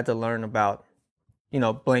printing. I had to learn about,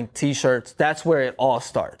 blank t-shirts. That's where it all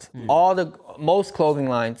starts. Most clothing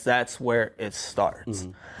lines, that's where it starts.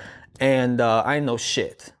 And I didn't know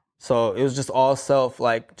shit. So it was just all self,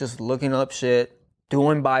 like just looking up shit,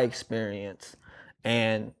 doing by experience,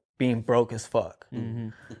 and being broke as fuck.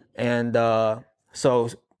 And so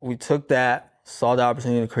we took that, saw the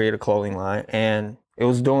opportunity to create a clothing line, and it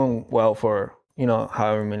was doing well for,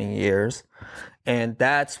 however many years. And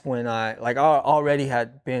that's when I already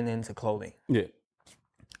had been into clothing. Yeah.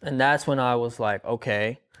 And that's when I was like,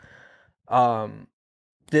 okay,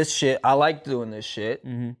 this shit, I like doing this shit.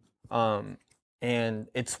 And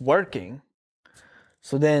it's working.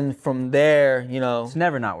 So then from there, it's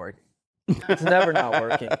never not working. It's never not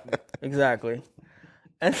working. Exactly.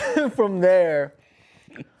 And then from there,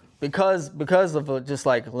 because of just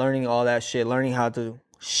like learning all that shit, learning how to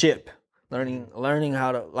ship, learning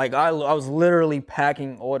how to, like, I was literally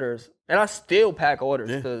packing orders, and I still pack orders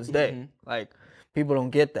to this day. Like, people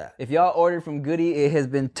don't get that. If y'all ordered from Goody, it has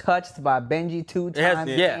been touched by Benji 2 times.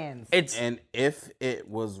 Hands. And if it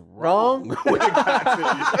was wrong, when it got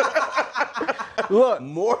to you, look,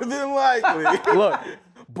 more than likely, look.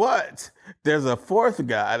 But there's a fourth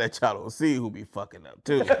guy that y'all don't see who be fucking up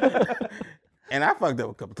too. And I fucked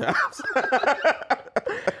up a couple times.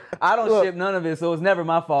 I don't ship none of it, so it's never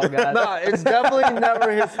my fault, guys. Nah, it's definitely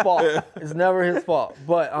never his fault. It's never his fault.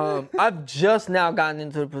 But I've just now gotten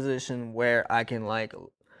into the position where I can like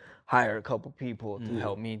hire a couple people to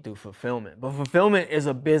help me do fulfillment. But fulfillment is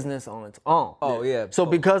a business on its own. Oh yeah. So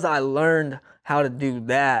because I learned how to do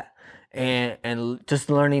that and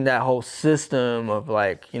just learning that whole system of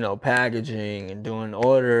like, packaging and doing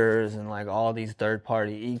orders and like all these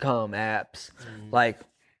third-party e-com apps, like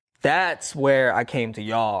that's where I came to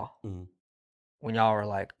y'all when y'all were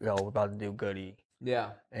like, yo, we're about to do Goody. Yeah.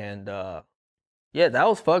 And that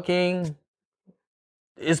was fucking,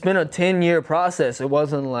 it's been a 10-year process. It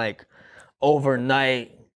wasn't like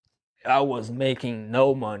overnight I was making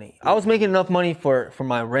no money. I was making enough money for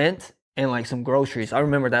my rent and like some groceries. I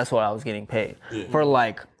remember that's what I was getting paid for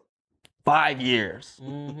like 5 years.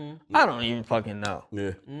 I don't even fucking know.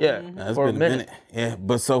 Yeah. That's been a minute. Yeah,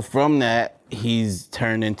 but so from that, he's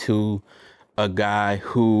turned into a guy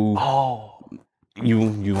who. You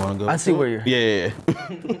want to go? I see where you're. Yeah.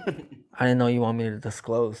 I didn't know you want me to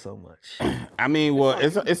disclose so much. I mean, well,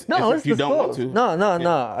 it's if you don't want to.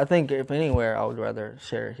 No. I think if anywhere, I would rather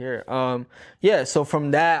share it here. So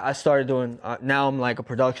from that, I started doing. Now I'm like a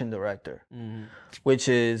production director, which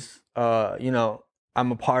is,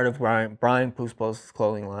 I'm a part of Brian Puspo's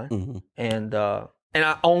clothing line, and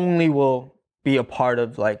I only will be a part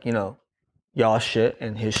of like y'all shit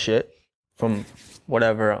and his shit from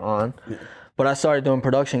whatever on. But I started doing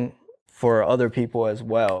production for other people as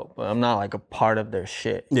well, but I'm not like a part of their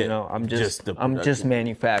shit. I'm just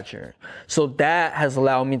manufacturing. So that has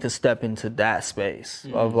allowed me to step into that space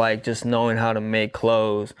of like just knowing how to make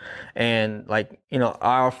clothes, and like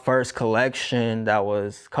our first collection that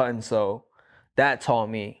was Cut and Sew, that taught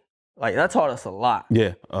us a lot.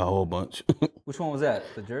 Yeah, a whole bunch. Which one was that?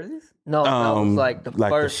 The jerseys? No, that was like the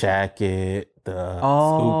first. The shacket, the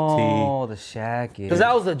scoop tee. The shacket. Because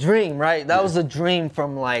that was a dream, right? That was a dream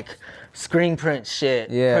from like screen print shit,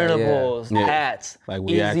 printables, hats. Like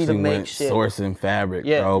we easy actually to make went shit. sourcing fabric,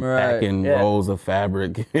 bro, packing rolls of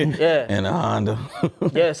fabric in a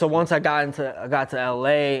Honda. So once I got to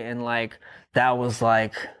LA, and like that was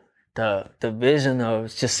like the vision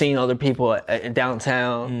of just seeing other people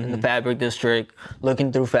downtown in the fabric district,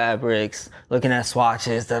 looking through fabrics, looking at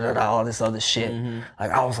swatches, all this other shit.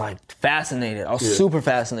 Like I was like fascinated. I was super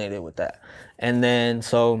fascinated with that. And then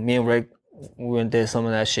so me and Rick, we went and did some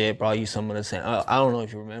of that shit, brought you some of the same. I don't know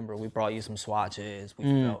if you remember, we brought you some swatches, we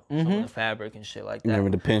felt some of the fabric and shit like that.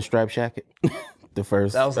 Remember the pinstripe jacket? The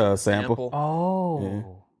first that was sample?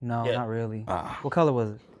 Oh, no, not really. What color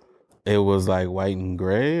was it? It was like white and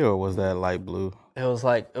gray, or was that light blue? It was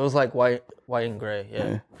like white and gray.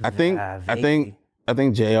 Yeah. I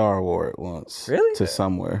think JR wore it once. Really? To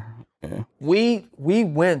somewhere. Yeah. We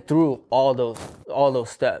went through all those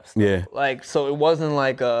steps. Yeah. Like, so it wasn't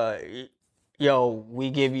like yo, we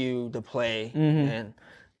give you the play and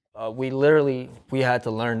we had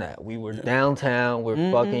to learn that. We were downtown, we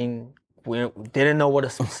didn't know what a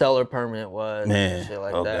seller permit was. Man, shit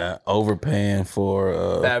like that. God. Overpaying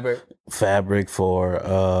for fabric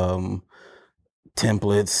for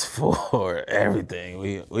templates for everything.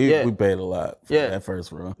 We paid a lot for that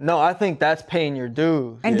first run. No, I think that's paying your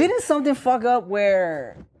dues. And didn't something fuck up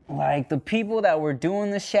where like the people that were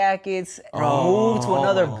doing the shackets moved to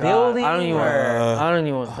another building? I don't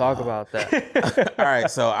even want to talk about that. All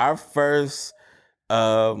right, so our first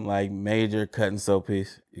like major cut and sew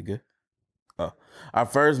piece. You good? Oh, our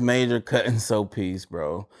first major cut and sew piece,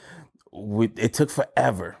 bro. It took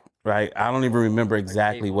forever. Right, I don't even remember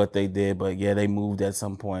exactly what they did, but yeah, they moved at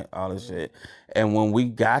some point, all this shit. And when we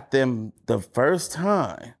got them the first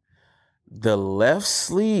time, the left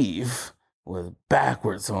sleeve was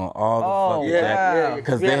backwards on all the fucking jacket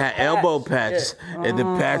because they had elbow patches and the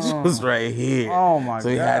patch was right here. Oh my god! So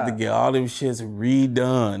we had to get all them shits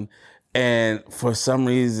redone, and for some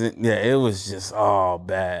reason, it was just all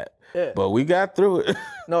bad. Yeah. But we got through it.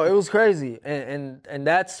 No, it was crazy, and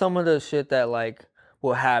that's some of the shit that like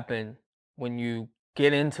will happen when you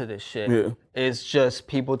get into this shit. Yeah. It's just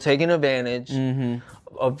people taking advantage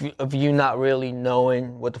of you not really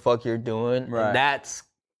knowing what the fuck you're doing. Right. And that's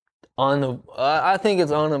I think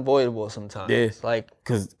it's unavoidable sometimes. Yeah. Like,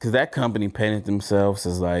 cause that company painted themselves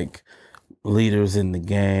as like leaders in the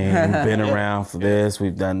game. We've been around for this.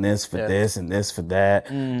 We've done this for this and this for that.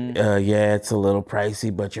 Yeah, it's a little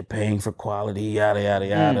pricey, but you're paying for quality. Yada yada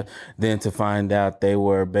yada. Then to find out they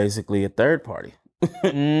were basically a third party.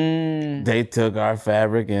 They took our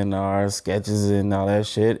fabric and our sketches and all that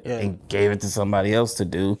shit and gave it to somebody else to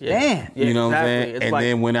do. Damn. You know what I'm saying? It's and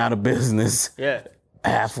then went out of business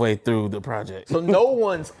halfway through the project. So no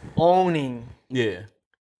one's owning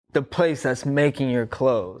the place that's making your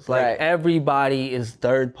clothes. Like everybody is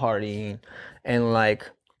third partying, and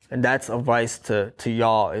that's advice to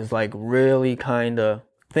y'all is like really kind of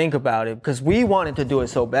think about it, because we wanted to do it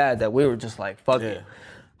so bad that we were just like, fuck it.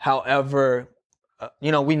 However,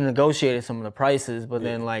 we negotiated some of the prices, but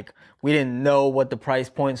then like we didn't know what the price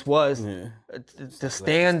points was, the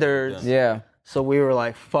standards. Yeah. So we were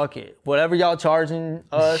like, fuck it. Whatever y'all charging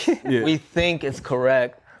us, we think it's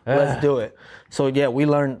correct. Let's do it. So yeah, we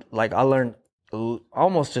learned, I learned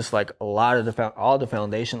almost just like a lot of all the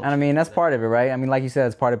foundational. And I mean, that's part of it, right? I mean, like you said,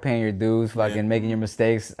 it's part of paying your dues, fucking making your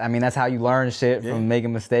mistakes. I mean, that's how you learn shit from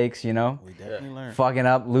making mistakes, We definitely learned. Fucking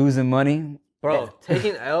up, losing money. Bro,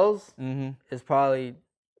 taking L's is probably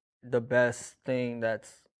the best thing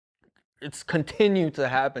it's continued to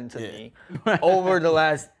happen to me over the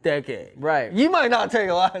last decade. Right. You might not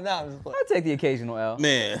take a lot of now. I take the occasional L.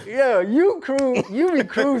 Man. Yeah, you be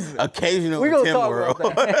cruising. Occasional we gonna talk world.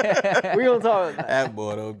 About that. We gonna talk about that. That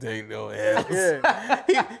boy don't take no L's.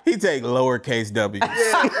 Yeah. he take lowercase W's.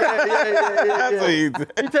 That's what he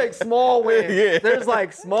take. He takes small wins. Yeah. There's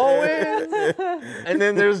like small wins, and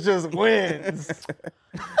then there's just wins.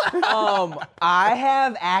 I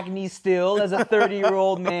have acne still as a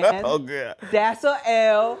 30-year-old man. Oh, God. That's a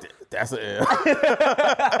L. That's a L.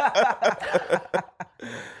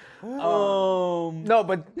 No,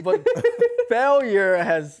 but failure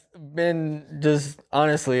has been just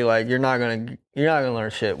honestly like you're not gonna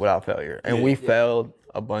learn shit without failure, and we failed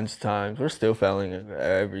a bunch of times. We're still failing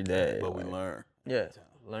every day, but we learn. Yeah,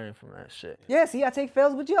 learning from that shit. Yeah, see, I take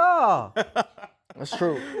fails with y'all. That's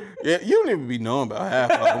true. Yeah, you don't even be knowing about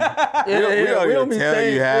half of them. We don't even tell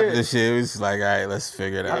you half of the shit. It's like, all right, let's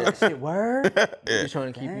figure it out. Shit, word? We're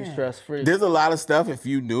trying to keep you stress-free. There's a lot of stuff, if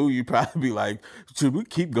you knew, you'd probably be like, should we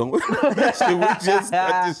keep going? Should we just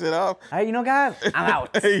cut this shit off? Hey, guys, I'm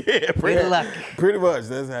out. Yeah, pretty much.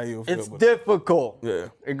 That's how you feel. It's difficult. Yeah.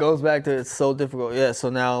 It goes back to it's so difficult. Yeah, so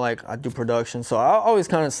now, I do production. So I always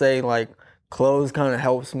kind of say, clothes kind of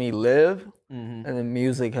helps me live, and then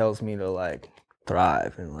music helps me to,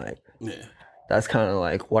 thrive, and that's kind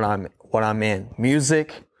of what I'm in,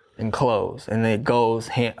 music and clothes, and it goes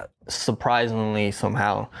surprisingly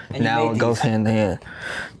somehow and now it goes hand in hand.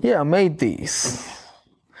 Yeah, I made these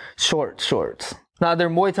shorts. Nah, they're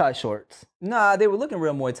Muay Thai shorts. Nah, they were looking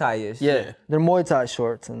real Muay Thai-ish. Yeah, they're Muay Thai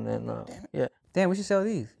shorts, and then damn, we should sell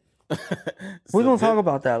these. We're gonna talk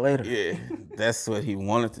about that later. Yeah, that's what he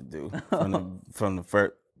wanted to do from the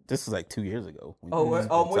first. This was 2 years ago. Muay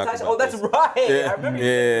Thai shorts. Oh, that's right. Yeah. I remember you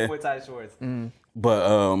saying Muay Thai shorts. But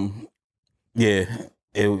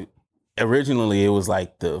originally it was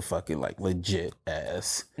like the fucking like legit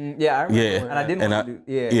ass. Yeah, I remember. And I didn't want to do.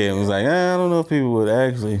 Yeah. Yeah, it was like I don't know if people would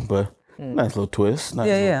actually, but nice little twist. Nice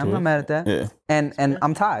little I'm twist. not mad at that. Yeah. And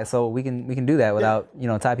I'm Thai, so we can do that without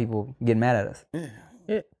Thai people getting mad at us.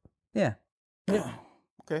 Yeah.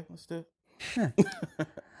 Okay, let's do it.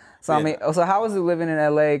 So I mean, so how was it living in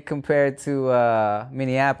LA compared to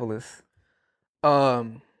Minneapolis?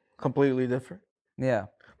 Completely different, Yeah.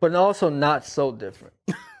 but also not so different.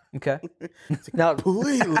 Okay. Now,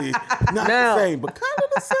 Completely not Now- the same, but kind of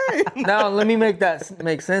the same. now let me make that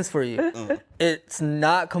make sense for you. It's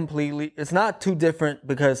not too different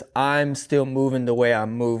because I'm still moving the way I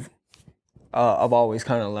move. I've always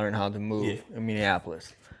kind of learned how to move in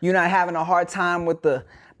Minneapolis. You're not having a hard time with the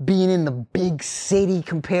being in the big city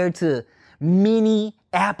compared to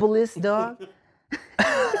Minneapolis, dog?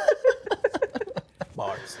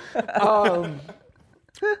 Bars.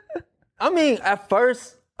 I mean, at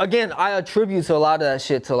first, again, I attribute to a lot of that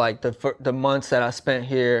shit to like the months that I spent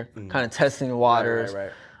here, kind of testing the waters.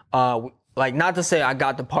 Right. Like, not to say I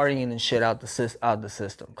got the partying and shit out the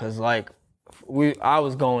system, because like I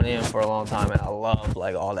was going in for a long time and I loved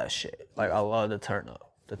like all that shit. Like I love the turn up.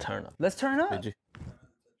 Let's turn up. Did you?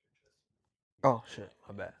 Oh shit,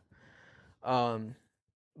 my bad.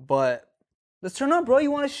 But Let's turn up, bro.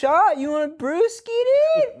 You want a shot? You want a brewski,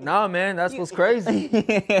 dude? nah, man, that's what's crazy.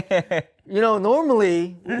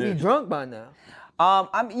 Normally we'd be drunk by now.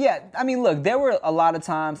 I mean, look, there were a lot of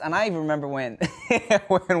times, and I even remember when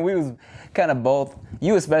when we was kind of both,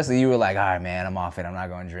 you especially, you were like, all right, man, I'm off it. I'm not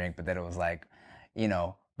going to drink. But then it was like,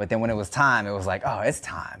 but then when it was time, it was like, oh, it's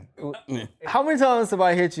time. How many times have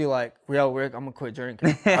I hit you like, yo, Rick, I'm gonna quit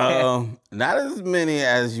drinking? Not as many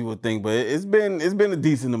as you would think, but it's been a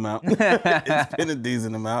decent amount. It's been a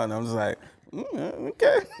decent amount, and I'm just like,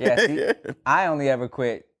 okay. Yeah, see, I only ever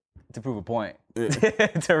quit to prove a point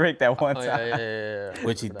to Rick that one time. Yeah.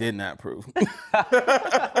 Which he did not prove.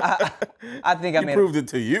 I think I He made proved it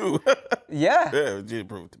to you. Yeah. Yeah, you didn't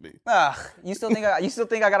prove it to me. You still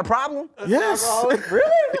think I got a problem? Yes.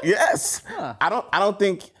 Really? Yes. I don't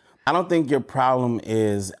think your problem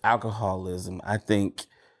is alcoholism. I think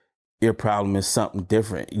your problem is something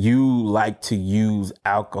different. You like to use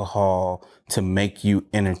alcohol to make you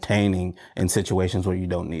entertaining in situations where you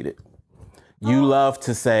don't need it. You love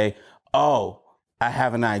to say, oh, I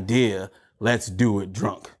have an idea. Let's do it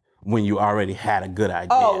drunk when you already had a good idea.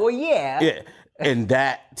 Oh, well, yeah. Yeah. And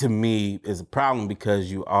that to me is a problem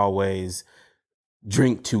because you always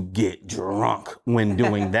drink to get drunk when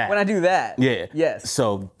doing that. When I do that. Yeah. Yes.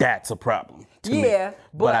 So that's a problem to me. Yeah,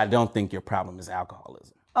 But I don't think your problem is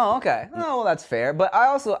alcoholism. Oh, okay. Oh, well, that's fair. But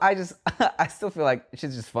I still feel like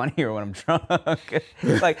shit's just funnier when I'm drunk.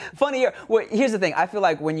 Like, funnier. Well, here's the thing. I feel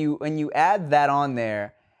like when you add that on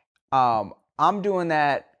there, I'm doing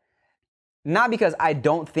that not because I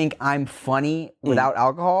don't think I'm funny without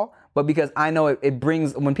alcohol, but because I know it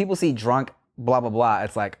brings, when people see drunk, blah, blah, blah,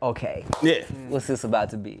 it's like, okay, Yeah. what's this about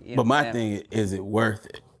to be? You know But my what I'm saying? thing is it worth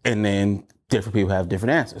it? And then different people have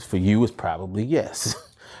different answers. For you, it's probably yes.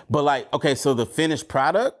 But like, okay, so the finished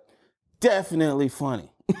product, definitely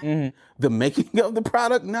funny. The making of the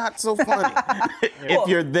product, not so funny. If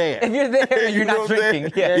you're there. If you're there, You you're know not what I'm saying?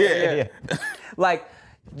 drinking. Yeah. Like,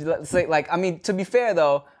 let's say, I mean, to be fair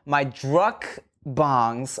though, my drunk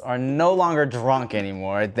bongs are no longer drunk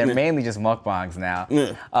anymore. They're mainly just mukbangs now.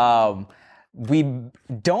 Yeah. We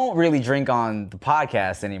don't really drink on the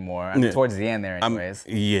podcast anymore. I mean, towards the end there, anyways.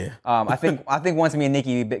 Yeah. I think once me and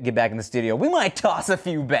Nikki get back in the studio, we might toss a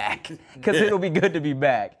few back because it'll be good to be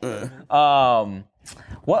back.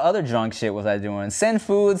 What other drunk shit was I doing? Send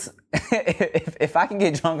Foods. If I can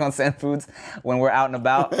get drunk on Send Foods when we're out and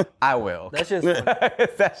about, I will. That's just funny.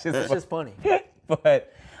 That's just funny. But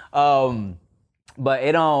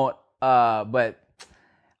it don't. But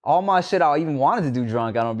all my shit I even wanted to do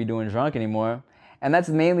drunk, I don't be doing drunk anymore. And that's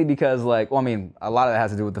mainly because, like, well, I mean, a lot of that has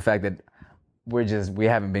to do with the fact that we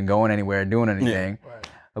haven't been going anywhere, doing anything. Right.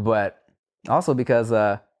 But also because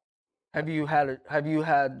Have you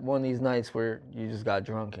had one of these nights where you just got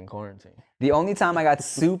drunk in quarantine? the only time I got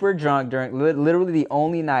super drunk during, literally the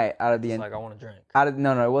only night out of the It's like, I want to drink.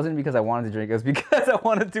 no, it wasn't because I wanted to drink. It was because I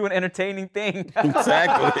wanted to do an entertaining thing.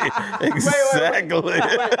 Exactly. Exactly.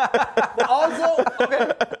 But also,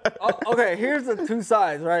 okay, here's the two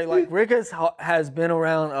sides, right? Like, Rick has been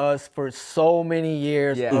around us for so many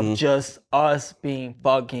years of just us being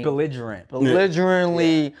fucking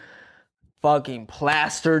belligerently fucking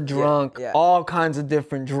plastered drunk, all kinds of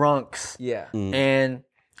different drunks. Yeah. And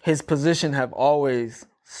his position have always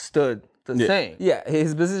stood the same. Yeah,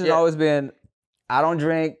 his position has always been, I don't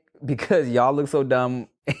drink because y'all look so dumb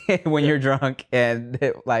when you're drunk, and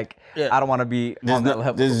like I don't want to be on that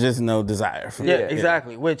level. There's just no desire for me. Yeah,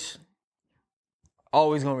 exactly. Which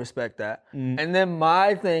always gonna respect that. And then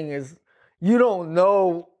my thing is, you don't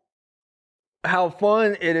know how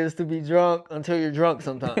fun it is to be drunk until you're drunk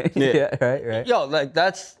sometimes. Yeah, right. Yo, like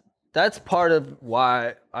that's part of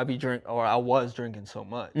why I was drinking so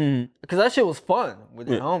much. Because that shit was fun with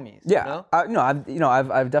your homies. Yeah, you know?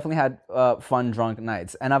 I've definitely had fun drunk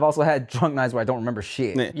nights, and I've also had drunk nights where I don't remember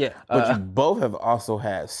shit. Yeah, but you both have also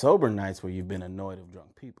had sober nights where you've been annoyed of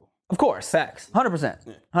drunk people. Of course, facts,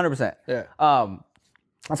 100%, 100%. Yeah.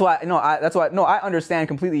 That's why I understand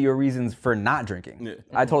completely your reasons for not drinking. Yeah.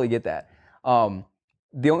 I totally get that.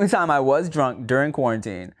 The only time I was drunk during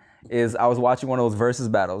quarantine is I was watching one of those versus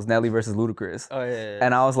battles, Nelly versus Ludacris. Oh yeah.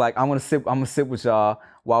 And I was like, I'm gonna sit with y'all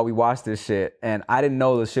while we watch this shit. And I didn't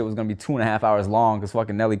know this shit was gonna be 2.5 hours long because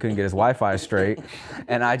fucking Nelly couldn't get his Wi-Fi straight.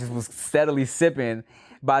 And I just was steadily sipping.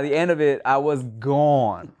 By the end of it, I was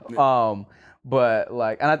gone. But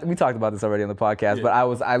like, and we talked about this already on the podcast. But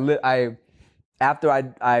after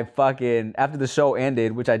the show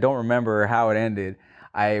ended, which I don't remember how it ended,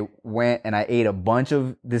 I went and I ate a bunch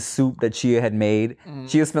of this soup that Chia had made.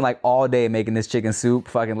 Chia spent like all day making this chicken soup,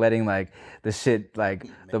 fucking letting like the shit, like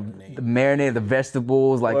the marinade, the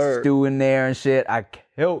vegetables, like stew in there and shit. I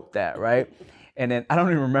killed that, right? And then I don't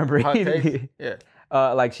even remember eating it. Yeah.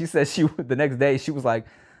 Like she said, the next day she was like,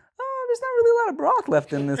 "Oh, there's not really a lot of broth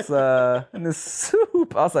left in this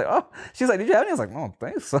soup." I was like, "Oh," she's like, "Did you have any?" I was like, "I don't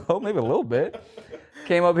think so, maybe a little bit."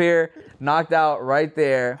 Came up here, knocked out right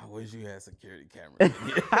there. I wish you had security cameras.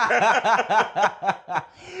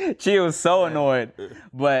 She was so annoyed.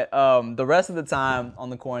 But the rest of the time on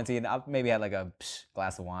the quarantine, I maybe had like a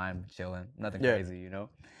glass of wine, chilling, nothing crazy, you know.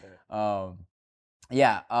 But you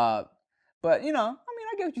know, I mean,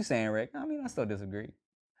 I get what you're saying, Rick. I mean, I still disagree.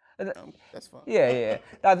 That's fine. Yeah.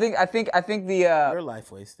 I think the your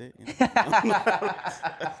life wasted. You know?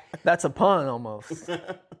 That's a pun almost.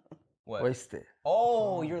 What? Wasted.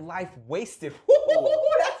 Oh, your life wasted.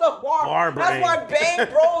 That's a bar. That's why Bang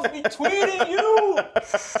Bros be tweeting you.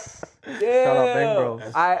 Yeah. Shout out Bang Bros.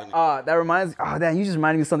 That reminds. Oh, damn! You just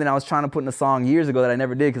reminded me of something I was trying to put in a song years ago that I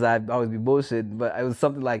never did because I always be bullshit. But it was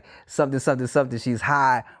something like something. She's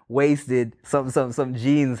high, wasted. Some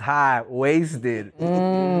jeans high, wasted.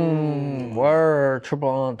 Word. Triple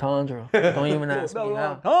entendre. Don't even ask me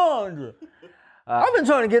now. Entendre. I've been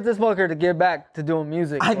trying to get this fucker to get back to doing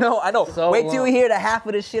music. I know. So wait till you hear the half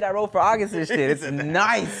of the shit I wrote for August and shit. It's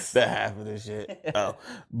nice. The half of the shit. Oh,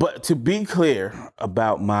 but to be clear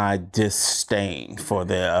about my disdain for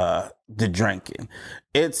the drinking,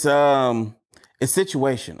 it's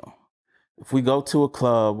situational. If we go to a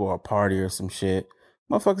club or a party or some shit,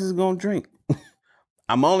 motherfuckers is gonna drink.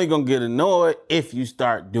 I'm only gonna get annoyed if you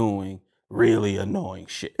start doing really annoying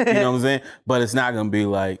shit. You know what I'm saying? But it's not gonna be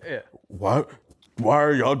like, what? Why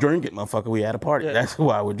are y'all drinking, motherfucker? We had a party. Yeah. That's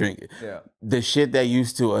why we're drinking. Yeah. The shit that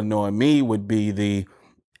used to annoy me would be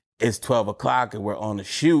it's 12 o'clock and we're on the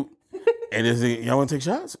shoot. And y'all want to take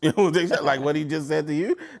shots? You want to take shots? Like what he just said to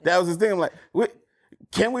you? That was his thing. I'm like,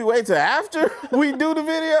 can we wait till after we do the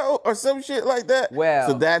video or some shit like that? Well.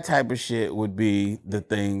 So that type of shit would be the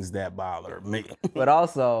things that bother me. But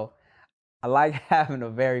also, I like having a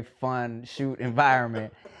very fun shoot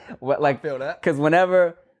environment. Like, I feel that. Because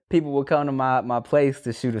whenever people will come to my place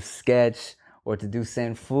to shoot a sketch or to do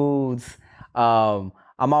send foods, I'm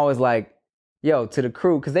always like, yo, to the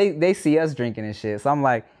crew, because they see us drinking and shit. So I'm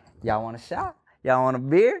like, y'all want a shot? Y'all want a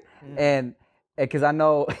beer? Mm-hmm. And because I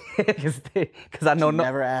know, you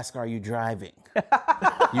never ask, are you driving?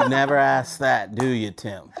 You never ask that, do you,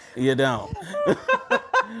 Tim? You don't.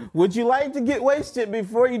 Would you like to get wasted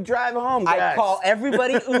before you drive home, guys? I call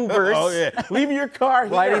everybody Ubers. Oh, yeah. Leave your car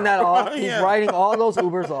here. Writing that off. He's writing all those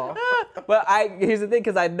Ubers off. But here's the thing,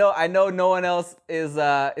 because I know no one else is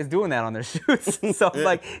doing that on their shoots. So I'm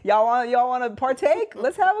like, y'all want to partake?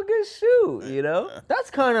 Let's have a good shoot, you know? That's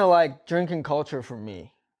kind of like drinking culture for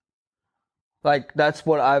me. Like, that's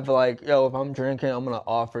what I've like, yo, if I'm drinking, I'm going to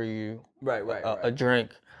offer you a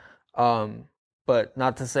drink. But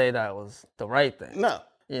not to say that was the right thing. No.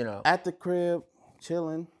 You know. At the crib,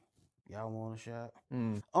 chilling. Y'all want a shot?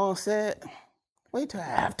 On set, wait till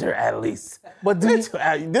after at least. But this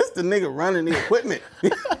the nigga running the equipment.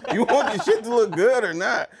 You want the shit to look good or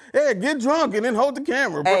not? Hey, get drunk and then hold the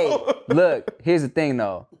camera, bro. Hey, look, here's the thing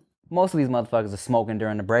though. Most of these motherfuckers are smoking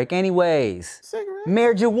during the break anyways. Cigarette?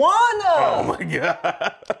 Marijuana! Oh my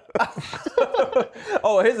God.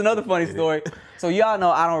 Oh, here's another funny story. So y'all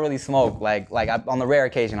know I don't really smoke. Like on the rare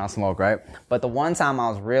occasion I'll smoke, right? But the one time I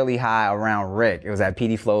was really high around Rick, it was at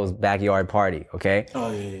PD Flow's backyard party, okay?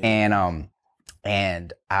 Oh yeah. And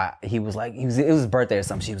And he was like, it was his birthday or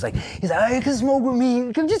something. He was like, hey, come smoke with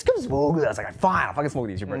me. Come smoke with us. I was like, fine, I'll fucking smoke with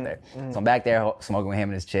you. It's your birthday. So I'm back there smoking with him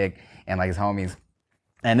and his chick and like his homies.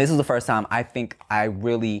 And this was the first time I think I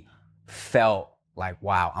really felt like,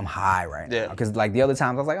 wow, I'm high right now. Because like the other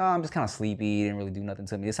times I was like, oh, I'm just kind of sleepy. Didn't really do nothing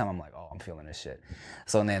to me. This time I'm like, oh, I'm feeling this shit.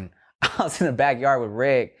 So then I was in the backyard with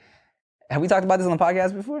Rick. Have we talked about this on the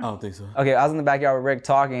podcast before? I don't think so. Okay, I was in the backyard with Rick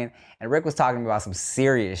talking, and Rick was talking about some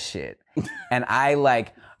serious shit. And I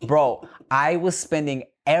like, bro, I was spending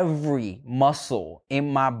every muscle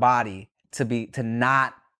in my body to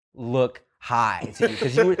not look high to you.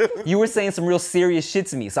 Because you were saying some real serious shit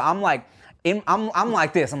to me. So I'm like, I'm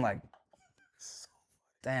like this. I'm like,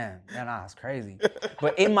 damn, it's crazy.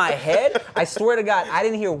 But in my head, I swear to God, I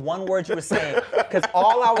didn't hear one word you were saying. Because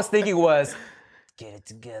all I was thinking was, get it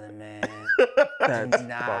together, man.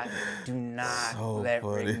 Do not so let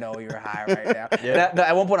funny. Rick know you're high right now.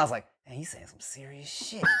 At one point, I was like, man, he's saying some serious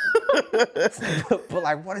shit. but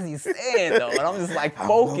like, what is he saying though? And I'm just like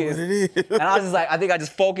focused. And I was just like, I think I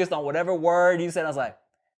just focused on whatever word you said. I was like,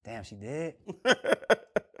 damn, she did.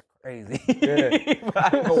 Crazy. I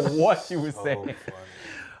don't know what she was saying.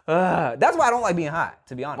 That's why I don't like being high,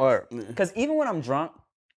 to be honest. Because even when I'm drunk,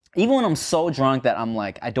 even when I'm so drunk that I'm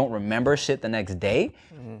like, I don't remember shit the next day,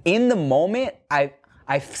 in the moment, I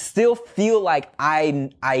still feel like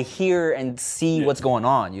I hear and see what's going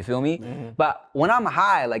on, you feel me? But when I'm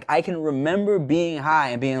high, like I can remember being high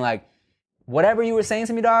and being like, whatever you were saying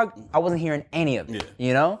to me, dog, I wasn't hearing any of it,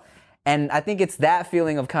 you know? And I think it's that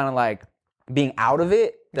feeling of kind of like being out of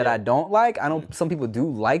it that I don't like. I know some people do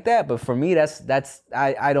like that, but for me,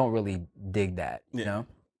 I don't really dig that, you know?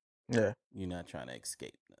 Yeah. You're not trying to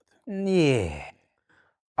escape nothing. Yeah.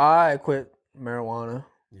 I quit marijuana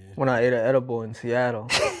when I ate an edible in Seattle.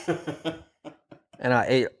 And I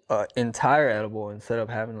ate an entire edible instead of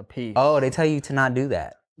having a piece. Oh, they tell you to not do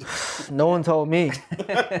that. No one told me.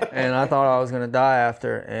 And I thought I was going to die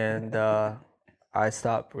after. And I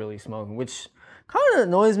stopped really smoking, which kind of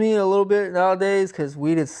annoys me a little bit nowadays because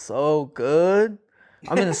weed is so good.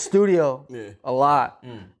 I'm in the studio a lot.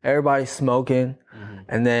 Everybody's smoking.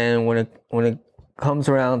 And then when it comes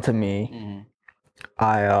around to me,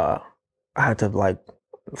 I had to like,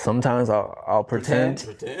 sometimes I'll pretend.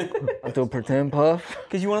 I'll do a pretend puff.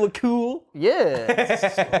 Because you want to look cool? Yeah.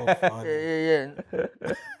 So funny. Yeah.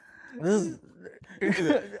 This is,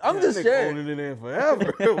 I'm just scared. Holding it in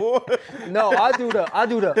forever. No, I do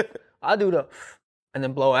the, and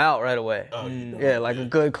then blow out right away. Yeah, like a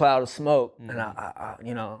good cloud of smoke. And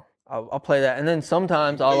I'll play that. And then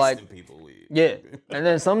sometimes I'll like, people weed. yeah. And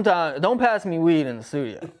then sometimes, don't pass me weed in the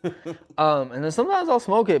studio. And then sometimes I'll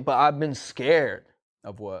smoke it, but I've been scared.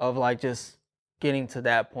 Of what? Of like just getting to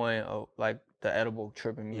that point of like the edible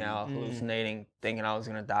tripping me out, hallucinating, thinking I was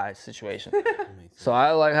gonna die situation. So I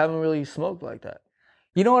like haven't really smoked like that.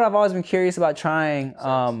 You know what I've always been curious about trying?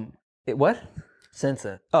 What? Since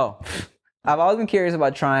then. Oh, I've always been curious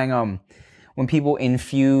about trying when people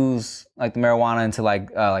infuse like the marijuana into like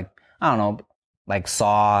I don't know, like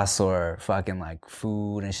sauce or fucking like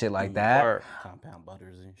food and shit like that. Or Compound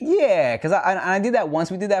butters and shit. Yeah, because I did that once.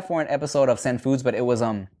 We did that for an episode of Send Foods, but it was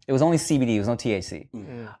only CBD. It was no THC.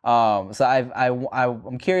 So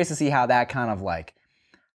I'm curious to see how that kind of like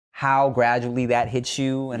how gradually that hits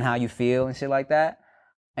you and how you feel and shit like that.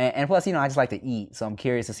 And plus, I just like to eat, so I'm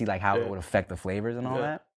curious to see like how it would affect the flavors and all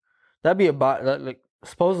that. that'd be like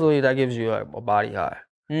supposedly that gives you like a body high.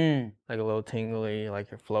 Like a little tingly, like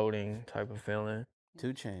you're floating type of feeling.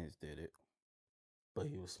 2 Chainz did it, but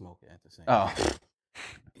he was smoking at the same time.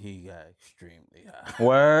 He got extremely high.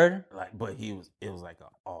 Word. Like, but it was like an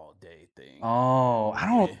all day thing. Oh, I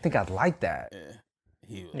don't think I'd like that. Yeah.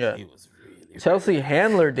 He was really Chelsea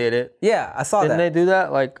Handler did it. Yeah, I saw Didn't that. they do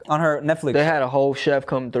that? Like On her Netflix. they had a whole chef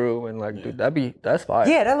come through and like, dude, that's fire.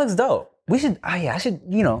 Yeah, that looks dope. We should. I should.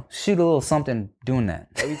 Shoot a little something doing that.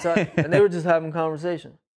 Every time, and they were just having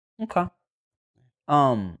conversation. Okay.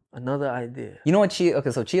 Another idea. You know what Chia?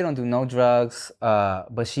 Okay, so Chia don't do no drugs.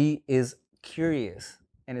 But she is curious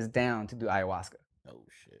and is down to do ayahuasca. Oh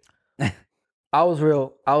shit. I was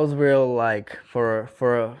real like for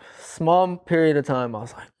a small period of time. I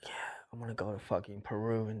was like, yeah, I'm gonna go to fucking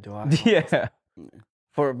Peru and do ayahuasca. Yeah.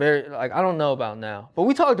 For a very like I don't know about now, but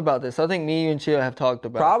we talked about this. I think me, you, and Chia have talked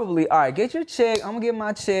about. Probably. All right, get your chick. I'm gonna get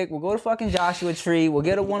my chick. We'll go to fucking Joshua Tree. We'll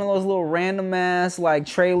get one of those little random ass like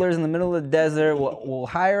trailers in the middle of the desert. We'll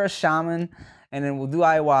hire a shaman, and then we'll do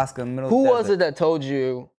ayahuasca in the middle of the desert. Who was it that told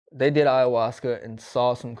you they did ayahuasca and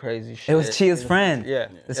saw some crazy shit? It was Chia's friend. Yeah.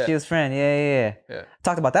 It's Chia's friend. Yeah.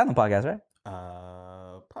 Talked about that on the podcast, right?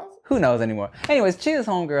 Possibly. Who knows anymore? Anyways, Chia's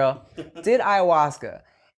homegirl did ayahuasca,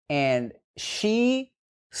 and she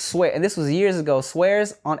swear, and this was years ago,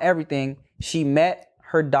 swears on everything. She met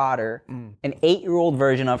her daughter, an 8-year-old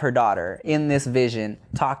version of her daughter in this vision,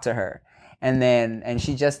 talked to her. And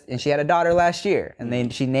she had a daughter last year, and then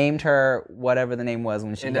she named her whatever the name was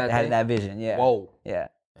when she had that vision. Yeah. Whoa. Yeah.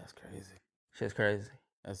 That's crazy. Shit's crazy.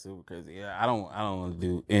 That's super crazy. Yeah, I don't want to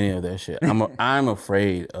do any of that shit. I'm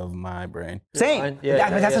afraid of my brain. Same.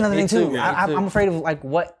 That's another thing too. I'm afraid of like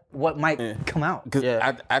what might come out. Because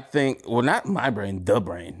I think, well, not my brain, the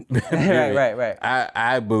brain. Right.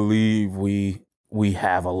 I believe we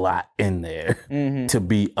have a lot in there to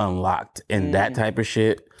be unlocked, and that type of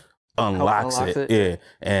shit unlocks it. Yeah,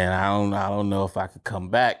 and I don't know if I could come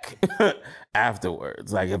back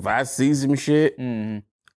afterwards. Like if I see some shit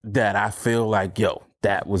that I feel like, yo,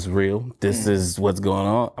 that was real. This is what's going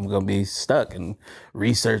on. I'm gonna be stuck and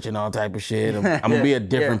researching all type of shit. I'm gonna be a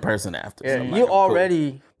different person after. Yeah, So you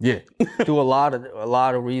already cool. do a lot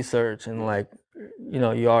of research, and like, you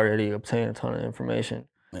know, you already obtain a ton of information.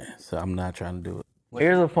 Yeah, so I'm not trying to do it.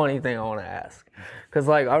 Here's a funny thing I want to ask, because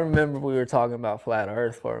like I remember we were talking about flat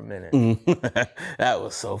Earth for a minute. That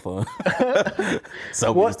was so fun.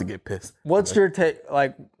 We used to get pissed. What's your take?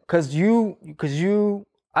 Like, cause you,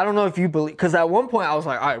 I don't know if you believe, because at one point I was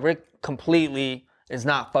like, all right, Rick completely is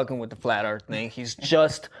not fucking with the flat Earth thing. He's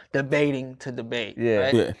just debating to debate. Yeah.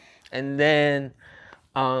 Right? Yeah. And then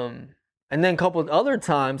a couple of other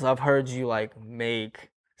times I've heard you like make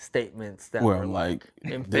statements that Where were I'm like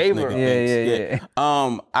in this favor. nigga thinks-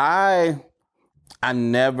 I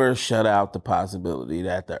never shut out the possibility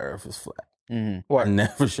that the Earth is flat. I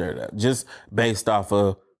never shut it out, just based off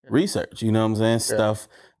of research. You know what I'm saying? Stuff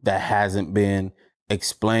that hasn't been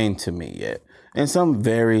explained to me yet, and some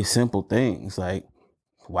very simple things like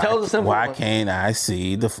why can't I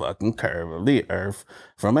see the fucking curve of the Earth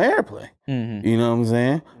from an airplane? You know what I'm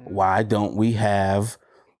saying? Why don't we have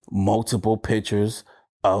multiple pictures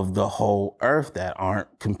of the whole Earth that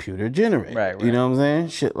aren't computer generated? Right. You know what I'm saying?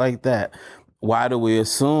 Shit like that. Why do we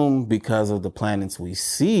assume because of the planets we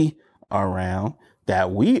see around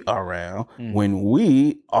that we are around when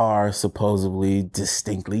we are supposedly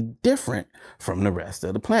distinctly different from the rest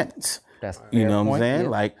of the planets? You know what I'm saying? Yeah.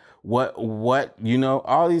 Like what, you know,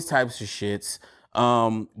 all these types of shits.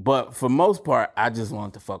 But for most part, I just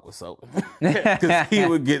wanted to fuck with Sober because he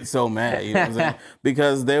would get so mad, you know what I'm saying?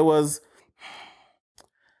 Because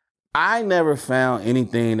I never found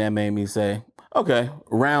anything that made me say, okay,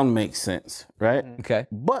 round makes sense, right? Okay.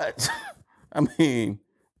 But, I mean,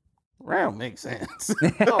 round makes sense.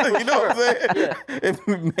 You know what I'm saying? Yeah.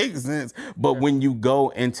 It makes sense. But when you go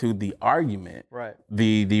into the argument, Right.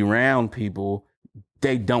 the round people,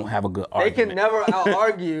 they don't have a good They argument. can never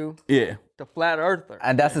out-argue Yeah. the flat earther.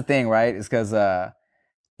 And that's the thing, right? It's because,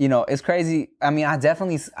 you know, it's crazy. I mean,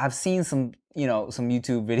 I've seen some, you know, some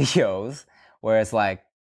YouTube videos where it's like,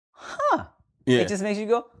 huh. Yeah. It just makes you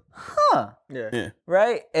go, huh. Yeah.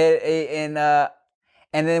 Right? And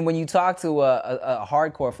then when you talk to a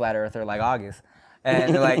hardcore flat earther like August,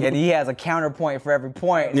 and and he has a counterpoint for every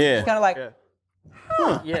point, Yeah. it's kind of like,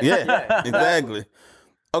 Yeah, exactly.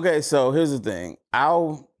 Okay, so here's the thing.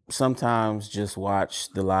 I'll sometimes just watch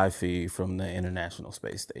the live feed from the International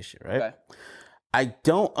Space Station, right? Okay. I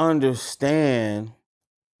don't understand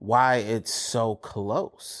why it's so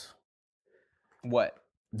close. What?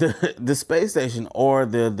 The space station or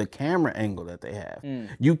the camera angle that they have.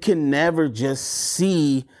 You can never just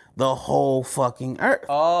see the whole fucking Earth.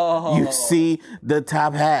 Oh. You see the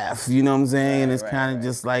top half, you know what I'm saying? And it's right, kind of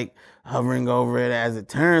just like hovering over it as it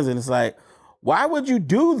turns. And it's like, why would you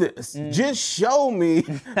do this? Just show me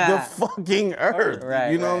the fucking Earth.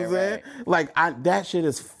 Right, you know what I'm saying? Like that shit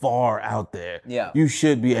is far out there. Yeah. You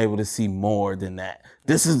should be able to see more than that.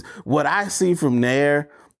 This is what I see from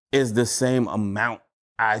there is the same amount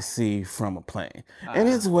I see from a plane. And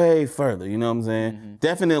it's way further, you know what I'm saying?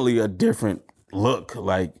 Definitely a different look.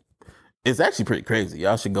 Like, it's actually pretty crazy.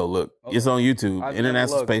 Y'all should go look. Okay. It's on YouTube, I've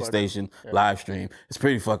International never looked, Space Station live stream. It's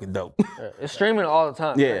pretty fucking dope. It's streaming all the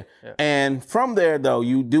time. Yeah. Right? Yeah. And from there, though,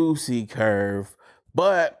 you do see curve,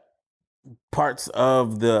 but parts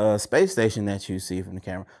of the space station that you see from the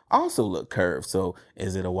camera also look curved. So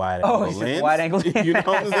is it a wide angle it's lens? a wide angle lens. You know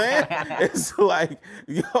what I'm saying? It's like,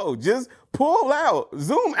 yo, just pull out,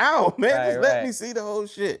 zoom out, man. Right, just let right. me see the whole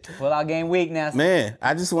shit. Well, I'll gain weakness. Man,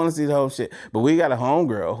 I just want to see the whole shit. But we got a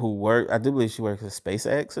homegirl who I do believe she works at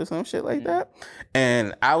SpaceX or some shit like that.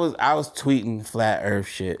 And I was tweeting flat Earth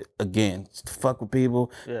shit again, just to fuck with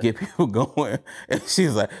people, get people going. And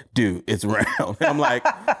she's like, dude, it's round. And I'm like,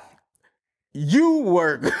 you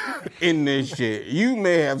work in this shit. You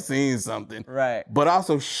may have seen something. Right. But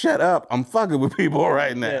also, shut up. I'm fucking with people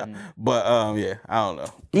right now. Yeah. But, yeah, I don't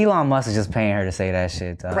know. Elon Musk is just paying her to say that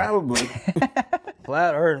shit, dog. Probably.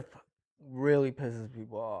 Flat Earth really pisses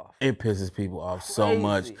people off. It pisses people off so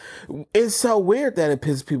much. It's so weird that it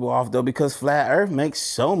pisses people off, though, because Flat Earth makes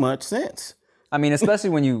so much sense. I mean, especially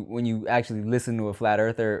when you actually listen to a flat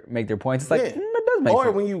earther make their points, it's like, it does make sense.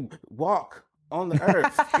 Or when you walk on the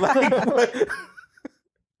earth.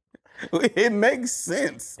 It makes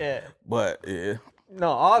sense. Yeah. But, yeah.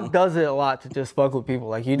 No, Og does it a lot to just fuck with people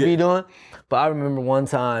like you'd be doing. But I remember one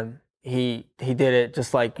time he did it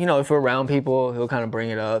just like, if we're around people, he'll kind of bring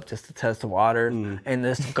it up just to test the waters. And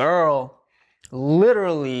this girl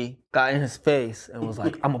literally got in his face and was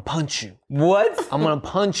like, I'm gonna punch you. What? I'm gonna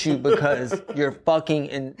punch you because you're fucking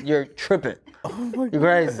and you're tripping. You're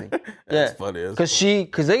crazy. That's funny.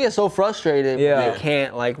 Because they get so frustrated they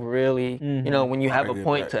can't like really, when you have a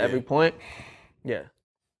point to every point. Yeah.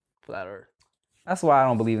 Flat Earth. That's why I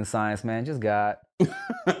don't believe in science, man. Just God. You know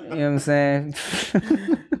what I'm saying?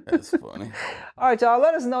 That's funny. All right, y'all.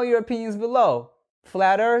 Let us know your opinions below.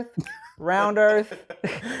 Flat Earth, round Earth.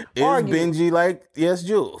 Is Benji like Yes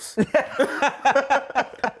Jules? Man,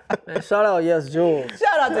 shout out Yes Jules.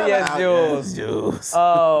 Shout out to Yes Jules. Yes Jules.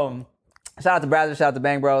 Shout out to Brazzers. Shout out to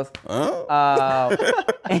Bang Bros.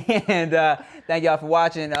 And thank y'all for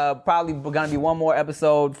watching. Probably gonna be one more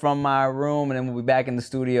episode from my room, and then we'll be back in the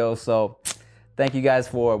studio. So thank you guys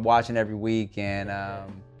for watching every week, and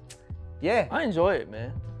yeah, I enjoy it,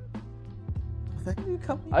 man.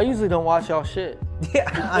 I usually don't watch y'all shit. Yeah,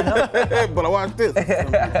 I know. But I watch this.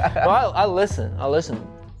 Well, I listen.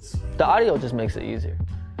 The audio just makes it easier.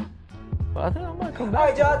 But I think I might come back. All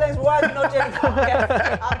right, y'all. Thanks for watching. No Jay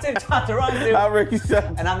Podcast. I'm Tim Toronto. I'm Ricky Shucks.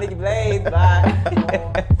 And I'm Nikki Blades.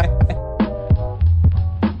 Bye.